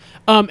 prospect.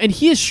 And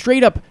he is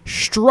straight up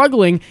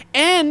struggling.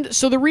 And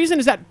so the reason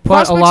is that but a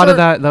prospects lot are, of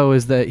that though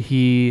is that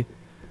he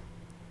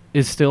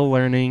is still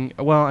learning.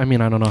 Well, I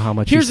mean, I don't know how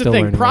much. Here's he's the still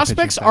thing: learning on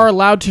prospects pitching are side.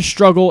 allowed to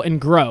struggle and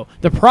grow.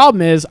 The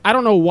problem is, I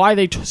don't know why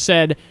they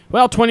said,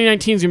 "Well,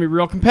 2019 is gonna be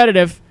real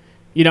competitive."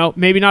 You know,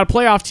 maybe not a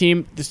playoff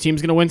team. This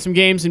team's gonna win some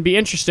games and be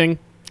interesting.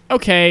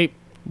 Okay,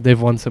 They've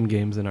won some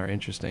games and are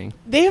interesting.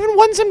 they haven't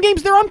won some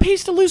games. They're on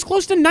pace to lose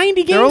close to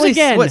 90 They're games only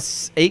again.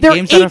 what 8 They're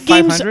games 8 out of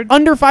games 500.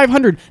 under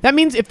 500. That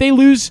means if they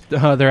lose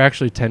They're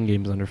actually 10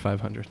 games under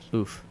 500.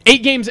 Oof.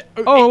 8 games,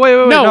 Oh wait!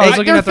 no, No, I was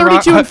looking they're at the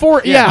 32 wrong- and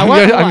 4. Yeah, I'm, what?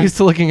 good- Hold I'm on. used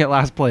to looking at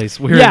last place.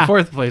 We're Yeah. in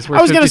 4th place. We're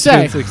I was gonna 52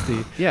 say. and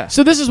 60. Yeah.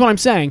 So this is what I'm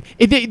saying.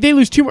 If they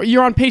lose 2 more,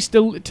 you're on pace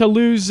to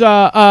lose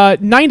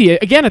 90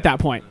 again at that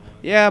point.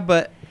 Yeah,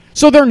 but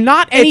So they're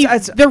not any.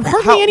 They're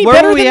hardly any where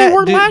better were than we they at?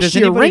 were last Does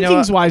year, anybody know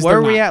rankings wise. Where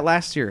they're were we not. at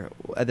last year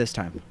at this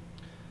time?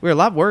 We were a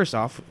lot worse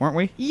off, weren't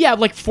we? Yeah,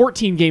 like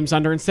 14 games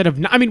under instead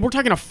of. I mean, we're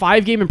talking a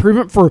 5-game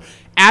improvement for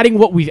adding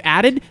what we've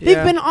added. They've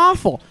Yeah. been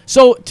awful.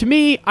 So to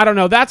me, I don't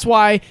know. That's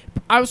why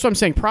what I'm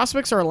saying.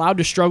 Prospects are allowed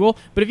to struggle,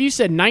 but if you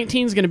said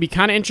 19 is going to be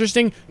kind of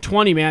interesting,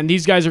 20, man,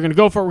 these guys are going to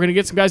go for it. We're going to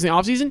get some guys in the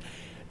offseason.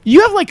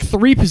 You have like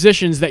 3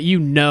 positions that you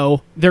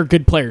know they're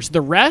good players.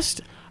 The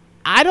rest,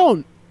 I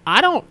don't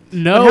know.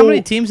 But how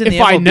many teams in if the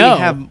I MLB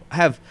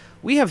know.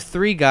 we have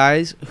 3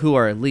 guys who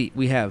are elite.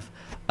 We have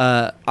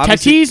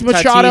Tatis,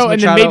 Machado,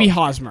 and then maybe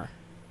Hosmer.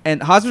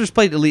 And Hosmer's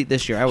played elite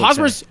this year. I would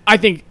Hosmer's, say. I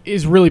think,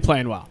 is really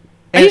playing well.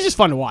 And And- he's just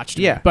fun to watch. To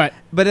me. Yeah, But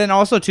then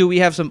also too we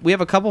have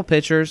a couple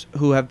pitchers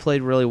who have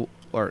played really,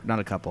 or not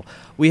a couple.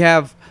 We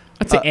have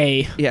that's an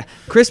A. yeah.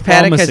 Chris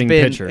Paddock has Promising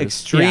been pitchers.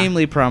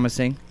 extremely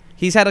promising.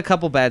 He's had a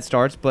couple bad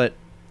starts, but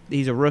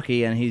he's a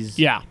rookie and he's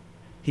Yeah.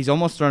 He's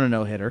almost thrown a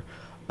no-hitter,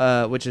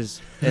 which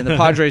is in the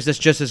Padres. That's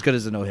just as good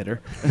as a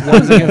no-hitter.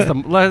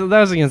 That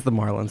was against the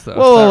Marlins, though.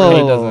 Whoa, So that whoa,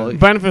 really whoa, whoa, doesn't- whoa.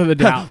 Benefit of the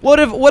doubt. Would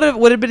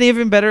have been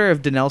even better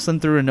if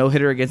Dinelson threw a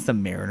no-hitter against the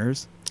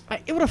Mariners?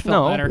 It would have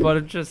felt No, better. but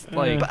it just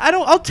like But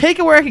I'll take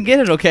it where I can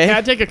get it. Okay. Yeah,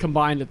 I'd take a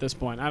combined at this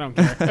point. I don't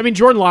care. I mean,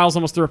 Jordan Lyles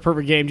almost threw a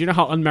perfect game. Do you know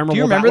how unmemorable Do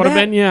you that remember would have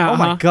that? been? Yeah. Oh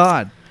my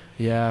God.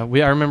 yeah.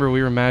 I remember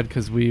we were mad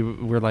because we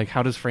were like,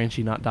 how does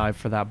Franchi not dive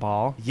for that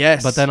ball?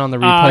 Yes. But then on the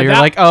replay, you're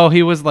that- like, oh,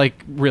 he was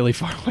like really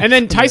far away. And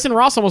then from it. Tyson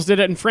Ross almost did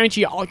it, and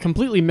Franchi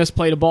completely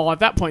misplayed a ball at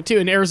that point too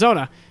in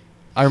Arizona.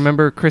 I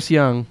remember Chris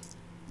Young.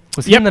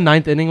 Was he Yep. in the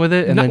 9th inning with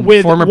it? And No, then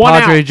with former one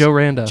Padre out. Joe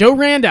Randa Joe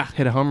Randa.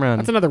 hit a home run.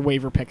 That's another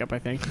waiver pickup, I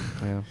think.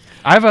 Yeah.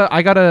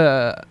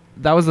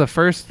 That was the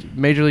first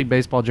Major League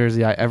Baseball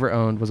jersey I ever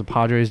owned was a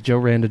Padres Joe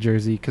Randa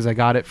jersey because I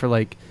got it for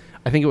like,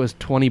 I think it was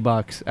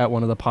 $20 at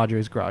one of the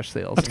Padres garage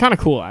sales. That's kind of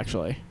cool,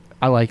 actually.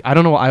 I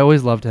don't know. I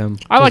always loved him.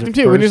 I liked him It was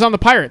too. When he was first- on the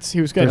Pirates,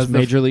 he was good. First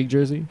major league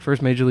jersey.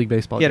 First Major League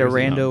Baseball He had a jersey.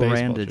 Rando baseball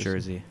Randa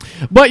jersey.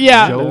 jersey. But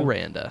yeah, Joe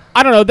Randa.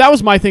 I don't know. That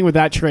was my thing with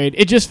that trade.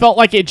 It just felt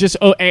like it just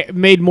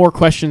made more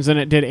questions than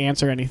it did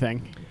answer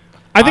anything.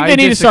 I think they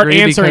need to start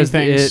disagree answering because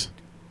things. It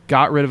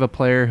got rid of a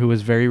player who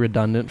was very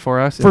redundant for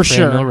us. For in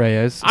sure. Franmil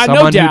Reyes. No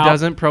Someone doubt. who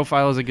doesn't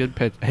profile as a good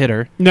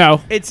hitter. No.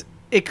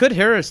 It could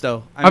hurt us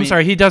though. I'm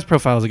sorry, he does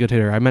profile as a good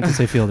hitter. I meant to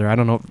say fielder. I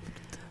don't know.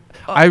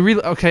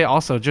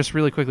 Also, just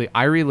really quickly,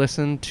 I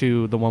re-listened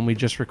to the one we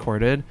just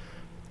recorded.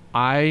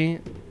 I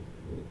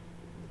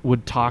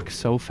would talk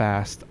so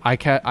fast.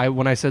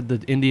 When I said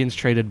the Indians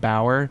traded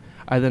Bauer,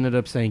 I then ended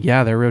up saying,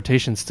 yeah, their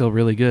rotation's still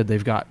really good.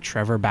 They've got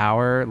Trevor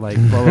Bauer, like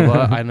blah blah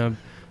blah. I know,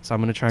 so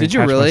I'm gonna try and Did you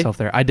catch really? myself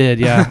there. I did,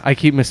 yeah. I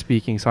keep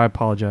misspeaking, so I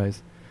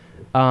apologize.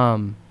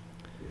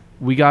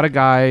 We got a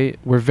guy.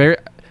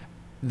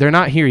 They're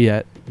not here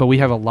yet, but we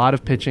have a lot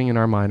of pitching in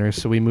our minors.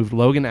 So we moved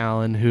Logan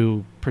Allen,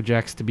 who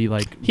projects to be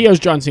like. He owes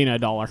John Cena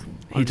 $1.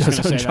 He I'm just does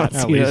gonna owe say John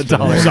that. Cena At least.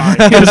 $1. Sorry,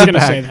 I was going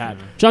to say that.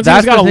 John Cena's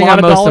That's got the a thing lot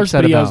I'm of most dollars,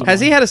 upset but he owes about. them. Has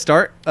he had a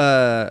start?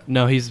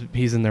 No,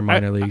 he's in their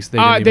minor leagues. They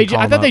I didn't even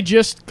call him thought up. they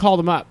just called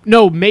him up.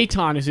 No,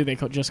 Maton is who they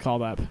just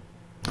called up.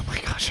 Oh my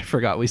gosh, I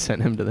forgot we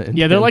sent him to the.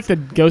 Yeah, they're Indians. like the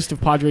ghost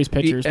of Padres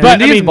pitchers. The But I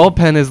Indians mean,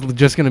 bullpen is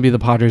just going to be the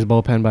Padres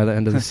bullpen by the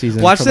end of the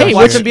season. Watch From them- the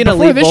watch start. them be an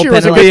before elite this year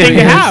was a bullpen good in thing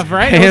the to league. have,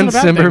 right? It And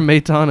wasn't a bad Simber,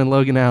 thing. Maton, and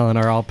Logan Allen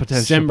are all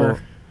potential.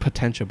 Simber. I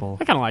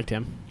kind of liked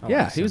him.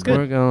 Yeah, he was We're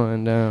good.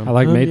 going down. I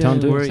like Maton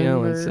too. We're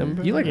yelling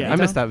Simber. You like Yeah. I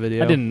missed that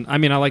video. I didn't. I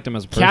mean, I liked him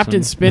as a person.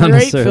 Captain Spin not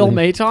Rate, Phil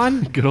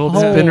necessarily. Maton. Good old Oh.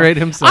 spin rate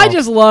himself. I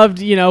just loved,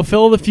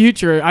 Phil of the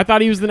future. I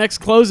thought he was the next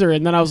closer,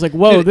 and then I was like,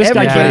 whoa, Dude, this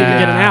guy can't even everybody-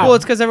 get an out. Well,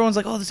 it's because everyone's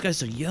like, "Oh, this guy's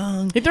so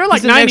young." He threw He's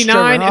like the next Trevor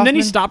 99, and then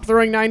he Hoffman. stopped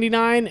throwing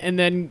 99, and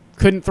then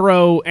couldn't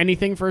throw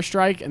anything for a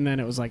strike, and then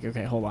it was like,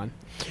 okay, hold on.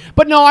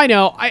 But no, I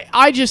know.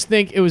 I just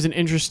think it was an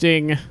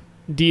interesting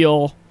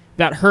deal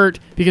that hurt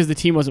because the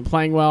team wasn't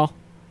playing well,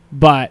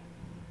 but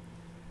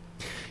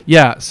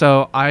Yeah,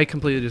 so I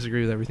completely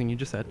disagree with everything you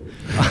just said.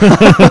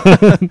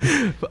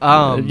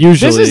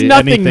 Usually, this is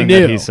nothing anything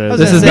new. that he says.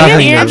 This is me nothing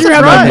and new. Andrew have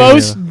surprised. the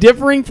most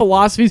differing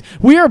philosophies.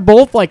 We are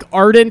both like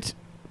ardent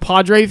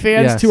Padre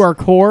fans Yes. to our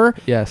core,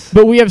 Yes.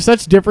 but we have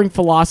such differing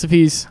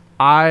philosophies.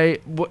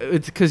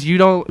 It's because you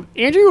don't.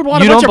 Andrew would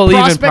want You a bunch don't of believe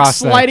in prospects prospects.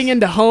 sliding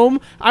into home.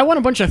 I want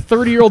a bunch of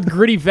 30-year-old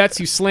gritty vets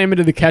who slam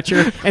into the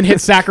catcher and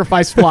hit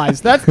sacrifice flies.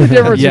 That's the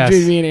difference Yes.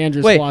 between me and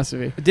Andrew's Wait.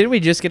 philosophy. Didn't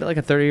we just get like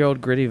a 30-year-old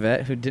gritty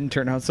vet who didn't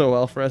turn out so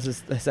well for us as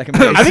the second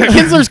base? I think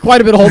Kinsler's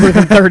quite a bit older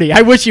than 30.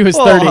 I wish he was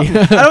 30. I don't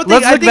think. Let's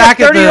I look think back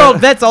a at the-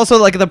 30-year-old vet's also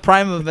like the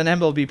prime of an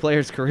MLB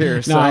player's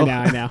career. So No,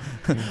 I know.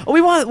 Oh,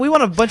 we want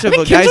a bunch of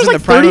think guys Kinsler's in the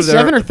like prime of their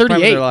 37 or prime of their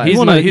 38. lives. You He's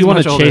want mu- to he's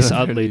much older Chase than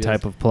Utley 30 is.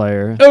 type of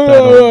player. that'll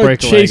Oh,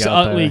 break a Chase leg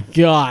out Utley.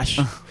 there. Gosh.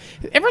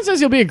 Everyone says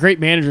he'll be a great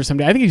manager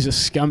someday. I think he's a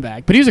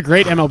scumbag, but he was a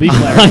great MLB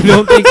player. I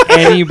don't think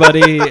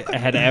anybody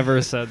had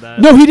ever said that.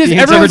 No, he did. He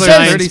Everyone Kinsler's says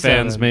Giants 37.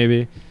 fans,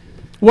 maybe.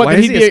 what? Why that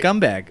is he'd he a be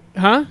scumbag?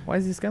 Huh? Why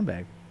is he a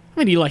scumbag? I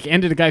mean, he like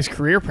ended a guy's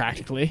career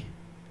practically.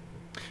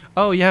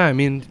 Oh yeah, I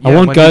mean, I yeah,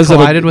 want when guys you that'll-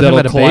 collided with him at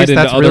a that'll collide base.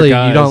 into That's other really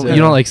guys, you yeah.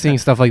 don't like seeing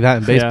stuff like that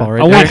in baseball, Yeah. right?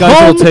 I want there. guys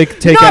that'll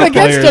take not out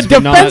against players, a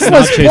but not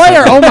defenseless chase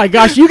player. them. Oh my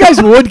gosh, you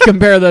guys would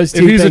compare those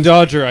two If he's a things.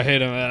 Dodger, I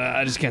hate him.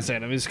 I just can't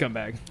stand him. He's a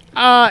scumbag.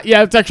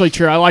 Yeah, it's actually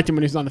true. I liked him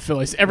when he was on the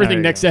Phillies. Everything There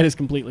you Nick go. said is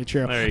completely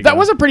true. There you That go.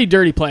 was a pretty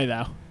dirty play,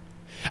 though.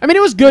 I mean,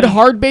 it was good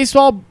hard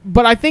baseball,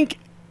 but I think.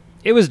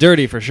 It was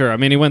dirty for sure. I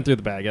mean, he went through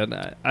the bag. I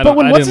But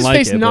when I what's didn't his like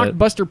face it, knocked but-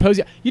 Buster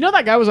Posey, you know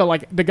that guy was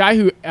the guy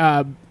who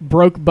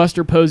broke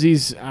Buster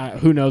Posey's.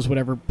 Who knows?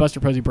 Whatever. Buster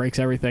Posey breaks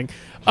everything.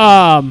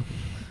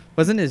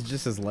 Wasn't it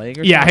just his leg?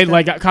 Or Yeah, something he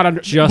like got caught under.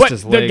 Just but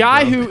his the leg,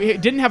 guy bro. who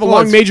didn't have a Well,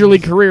 long it's- major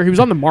league career, he was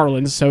on the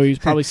Marlins, so he was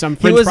probably some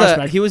He fringe was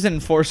prospect. he was an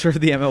enforcer of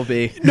the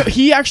MLB. No,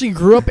 he actually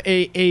grew up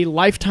a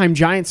lifetime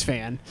Giants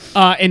fan,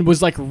 and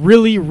was like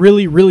really,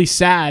 really, really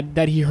sad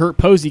that he hurt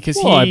Posey because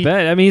Well, he. I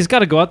bet. I mean, he's got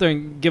to go out there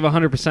and give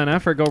 100%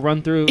 effort. Go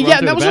run through. Yeah, run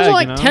and that through was the also bag,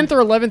 like you know? 10th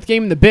or 11th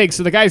game in the big,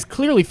 so the guy's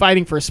clearly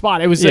fighting for a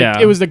spot. It was Yeah.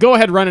 it was the go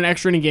ahead run an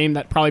extra inning game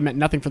that probably meant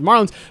nothing for the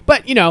Marlins,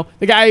 but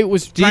the guy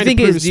was Do you trying think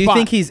to prove he's? his Do you spot.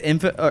 think he's?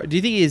 Do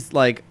you think he's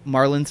like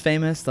Marlins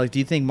famous? Like, do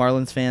you think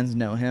Marlins fans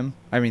know him?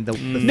 I mean, the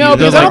few No, that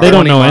because there I are. don't They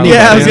don't know anybody.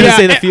 Yeah, I was gonna Yeah,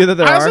 say the and few that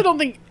there I also are. don't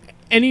think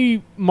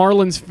any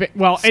Marlins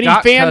any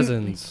Scott fan.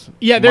 Cousins.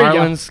 Yeah, there you go.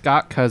 Marlins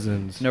Scott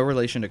Cousins. No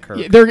relation to Kirk.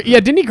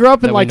 Didn't he grow up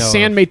in That we like know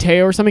San of.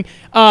 Mateo or something?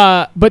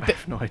 But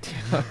No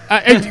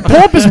idea. pull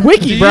up his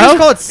wiki, Did you bro. just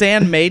call it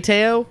San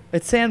Mateo?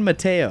 It's San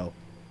Mateo.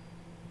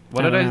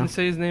 What I did don't I know.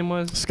 say his name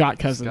was? Scott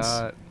Cousins.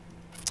 Scott.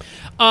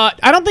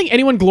 I don't think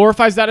anyone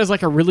glorifies that as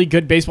like a really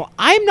good baseball.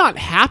 I'm not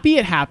happy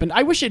it happened.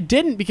 I wish it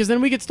didn't because then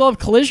we could still have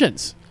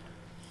collisions.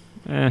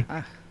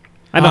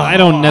 I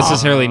don't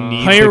necessarily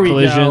need Here the we go.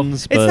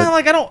 collisions, but It's not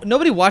like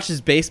nobody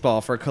watches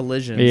baseball for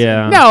collisions.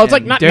 Yeah. No, it's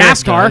like not Derek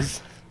NASCAR.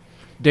 does.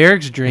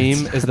 Derek's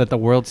dream is that the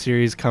World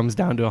Series comes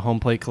down to a home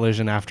plate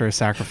collision after a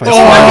sacrifice.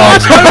 Oh my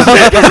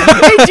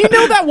gosh! Hey, do you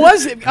know that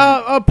was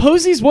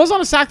Posey's was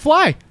on a sac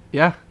fly?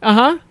 Yeah. Uh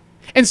huh.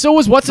 And so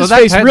was what's So his that-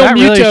 face? that Real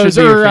really should Mutos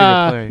be your or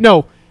favorite player.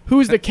 no?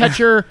 Who's the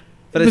catcher?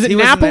 But was he it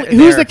wasn't Napoli? there.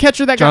 Who's the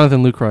catcher that got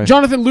Jonathan Lucroy.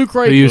 Jonathan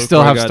Lucroy? who you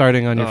still Lucroy have got-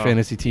 starting on your oh,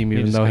 fantasy team, he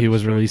even just though got he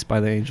was destroyed. released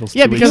by the Angels.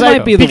 Yeah, 2 because weeks He I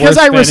might be the because worst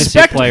I fantasy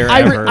respect player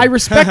I ever.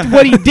 respect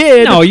what he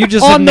did. No, you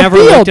just on have the never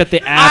field. looked at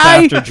the app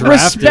I after drafting.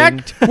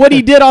 respect what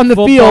he did on the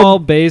Football,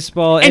 field.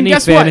 baseball, And any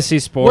guess fantasy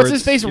what? sports. What's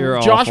his face? You're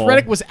Josh awful.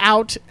 Reddick was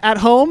out at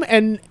home,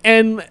 and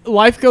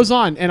life goes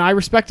on, and I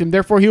respect him.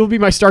 Therefore, he will be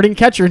my starting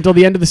catcher until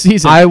the end of the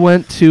season. I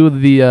went to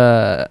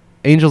the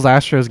Angels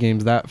Astros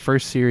games that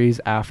first series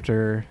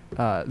after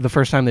the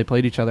first time they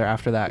played each other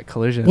after that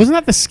collision. Wasn't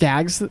that the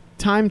Skaggs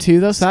time too,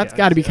 though? So that's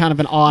got to be kind of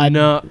an odd.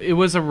 No, it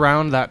was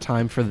around that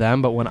time for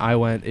them, but when I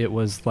went, it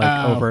was like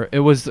Oh. over. It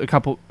was a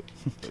couple.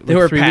 They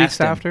were 3 past weeks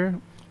him. after.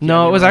 Yeah,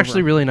 No, they it was were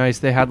actually over. really nice.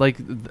 They had like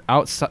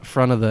out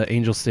front of the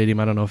Angel Stadium.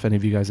 I don't know if any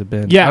of you guys have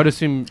been. Yeah. I would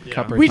assume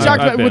Cup or We Cup.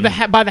 talked I've about with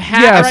been. by the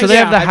hat. Yeah, right? so they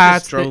have the I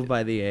hats. just drove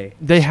by the A.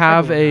 They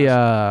have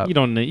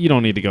Everyone a. You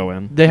don't need to go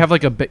in. They have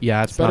like a bit.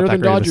 Yeah, it's better not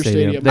than that great Dodger of a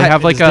stadium. Stadium. They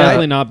have like It's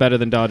definitely a. not better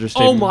than Dodger Oh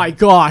Stadium. my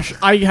gosh!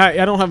 I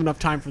don't have enough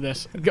time for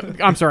this.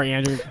 I'm sorry,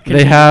 Andrew. They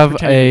Continue. have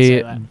Pretend you didn't say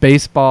a that.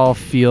 baseball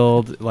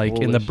field like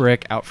in the Foolish.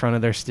 brick out front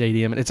of their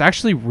stadium, and it's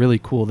actually really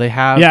cool. They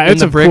have Yeah, in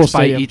it's the a cool bricks by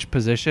stadium. each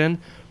position.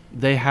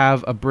 They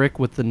have a brick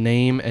with the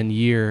name and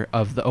year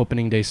of the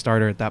opening day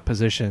starter at that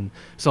position.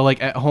 So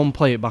like at home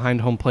plate, behind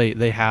home plate,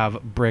 they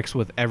have bricks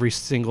with every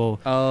single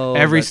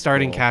every that's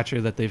starting cool. catcher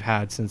that they've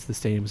had since the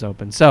stadium's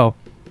open. So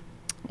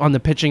on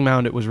the pitching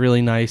mound, it was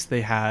really nice.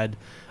 They had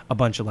a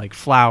bunch of like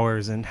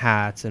flowers and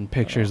hats and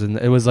pictures, and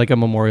it was like a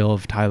memorial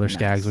of Tyler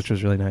Skaggs, which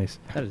was really nice.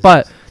 That is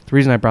But nice. the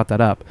reason I brought that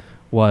up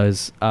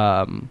was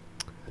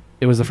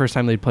it was the first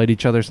time they'd played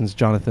each other since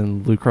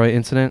Jonathan Lucroy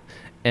incident,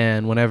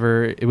 and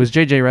whenever it was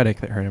JJ Redick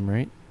that hurt him,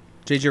 right?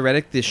 JJ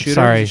Redick, the shooter.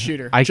 Sorry, the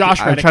shooter. I'm Josh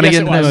trying Reddick. to Yes, get it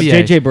into was. the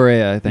JJ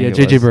Barea, I think. Yeah, it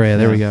JJ was. Barea.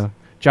 There we Yeah. go.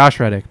 Josh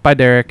Reddick. Bye,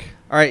 Derek.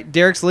 All right,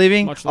 Derek's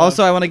leaving. Much love.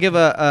 Also, I want to give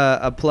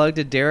a plug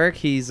to Derek.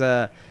 He's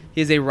a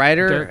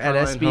writer Derek at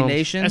Carline SB Holmes.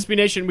 Nation. SB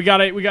Nation. We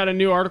got a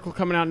new article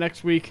coming out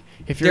next week.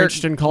 If you're Derek,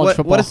 interested in college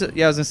football, What is it?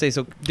 Yeah, I was gonna say.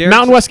 So Derek's,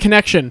 Mountain West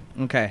Connection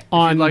Okay. If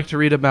on you'd like to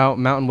read about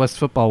Mountain West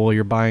football while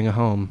you're buying a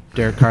home,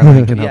 Derek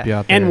Carline can help Yeah. you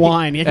out there. and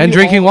wine. You can And do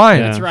drinking all- wine.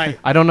 Yeah. That's right.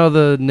 I don't know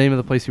the name of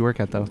the place you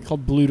work at though.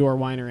 Called Blue Door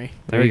Winery.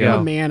 There you I'm a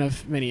go. man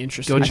of many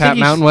interests. Go I chat think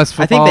you Mountain West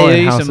I think football they owe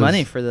and you houses. some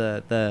money for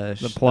the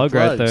plug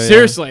right plugs. there.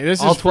 Seriously,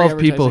 this All is free 12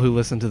 people advertising. who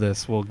listen to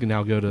this will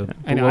now go to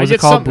I know. what I was get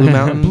it called? some- Blue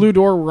Mountain. Blue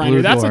Door Winery.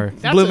 Blue That's Door.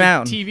 a Blue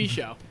Mountain. TV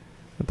show.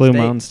 The Blue State.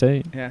 Mountain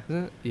State. Yeah.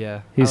 Isn't it? Yeah.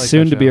 He's I like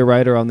soon that to be show. a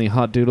writer on the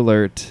Hot Dude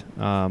Alert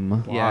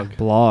Yeah.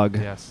 blog.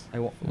 Yes.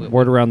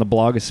 Word around the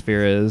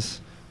blogosphere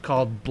is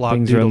Called Blog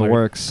things Dude are in the Alert.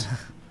 works.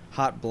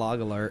 Hot blog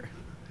alert.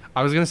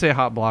 I was gonna say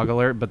hot blog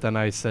alert, but then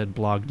I said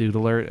blog dude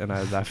alert, and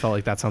I felt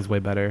like that sounds way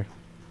better.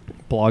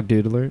 Blog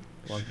Dude Alert.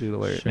 Blog dude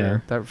alert. Sure. Yeah,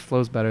 that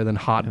flows better than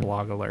hot Yeah.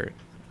 blog alert.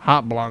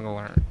 Hot blog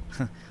alert.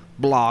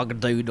 Blog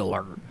dude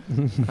alert.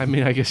 I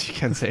mean, I guess you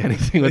can't say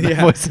anything with that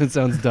Yeah. voice. It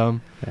sounds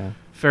dumb. Yeah.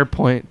 Fair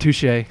point.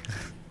 Touche.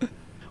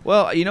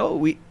 Well, you know,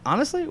 we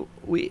honestly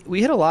we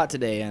hit a lot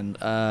today, and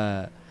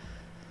I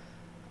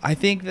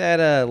think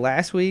that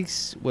last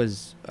week's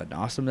was an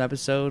awesome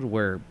episode.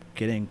 We're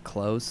getting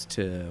close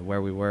to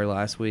where we were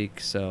last week,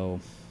 so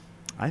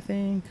I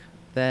think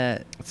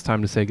that It's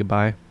time to say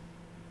goodbye.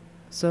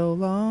 so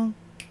long,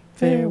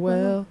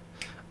 farewell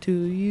to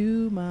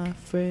you, my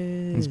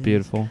friend. It's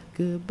beautiful.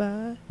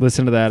 Goodbye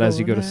Listen to that as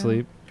you For go to now.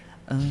 sleep.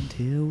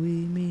 until we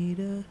meet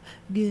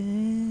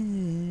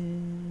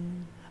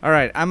again. All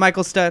right, I'm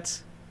Michael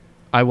Stutz.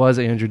 I was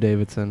Andrew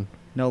Davidson.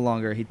 No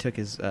longer. He took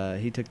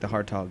the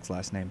Hartog's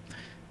last name.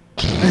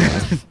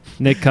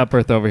 Nick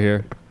Cupworth over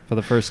here for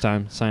the first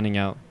time signing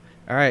out.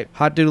 All right,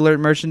 Hot Dude Alert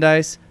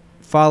merchandise.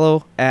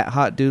 Follow at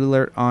Hot Dude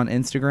Alert on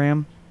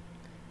Instagram.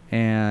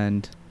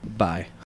 And bye.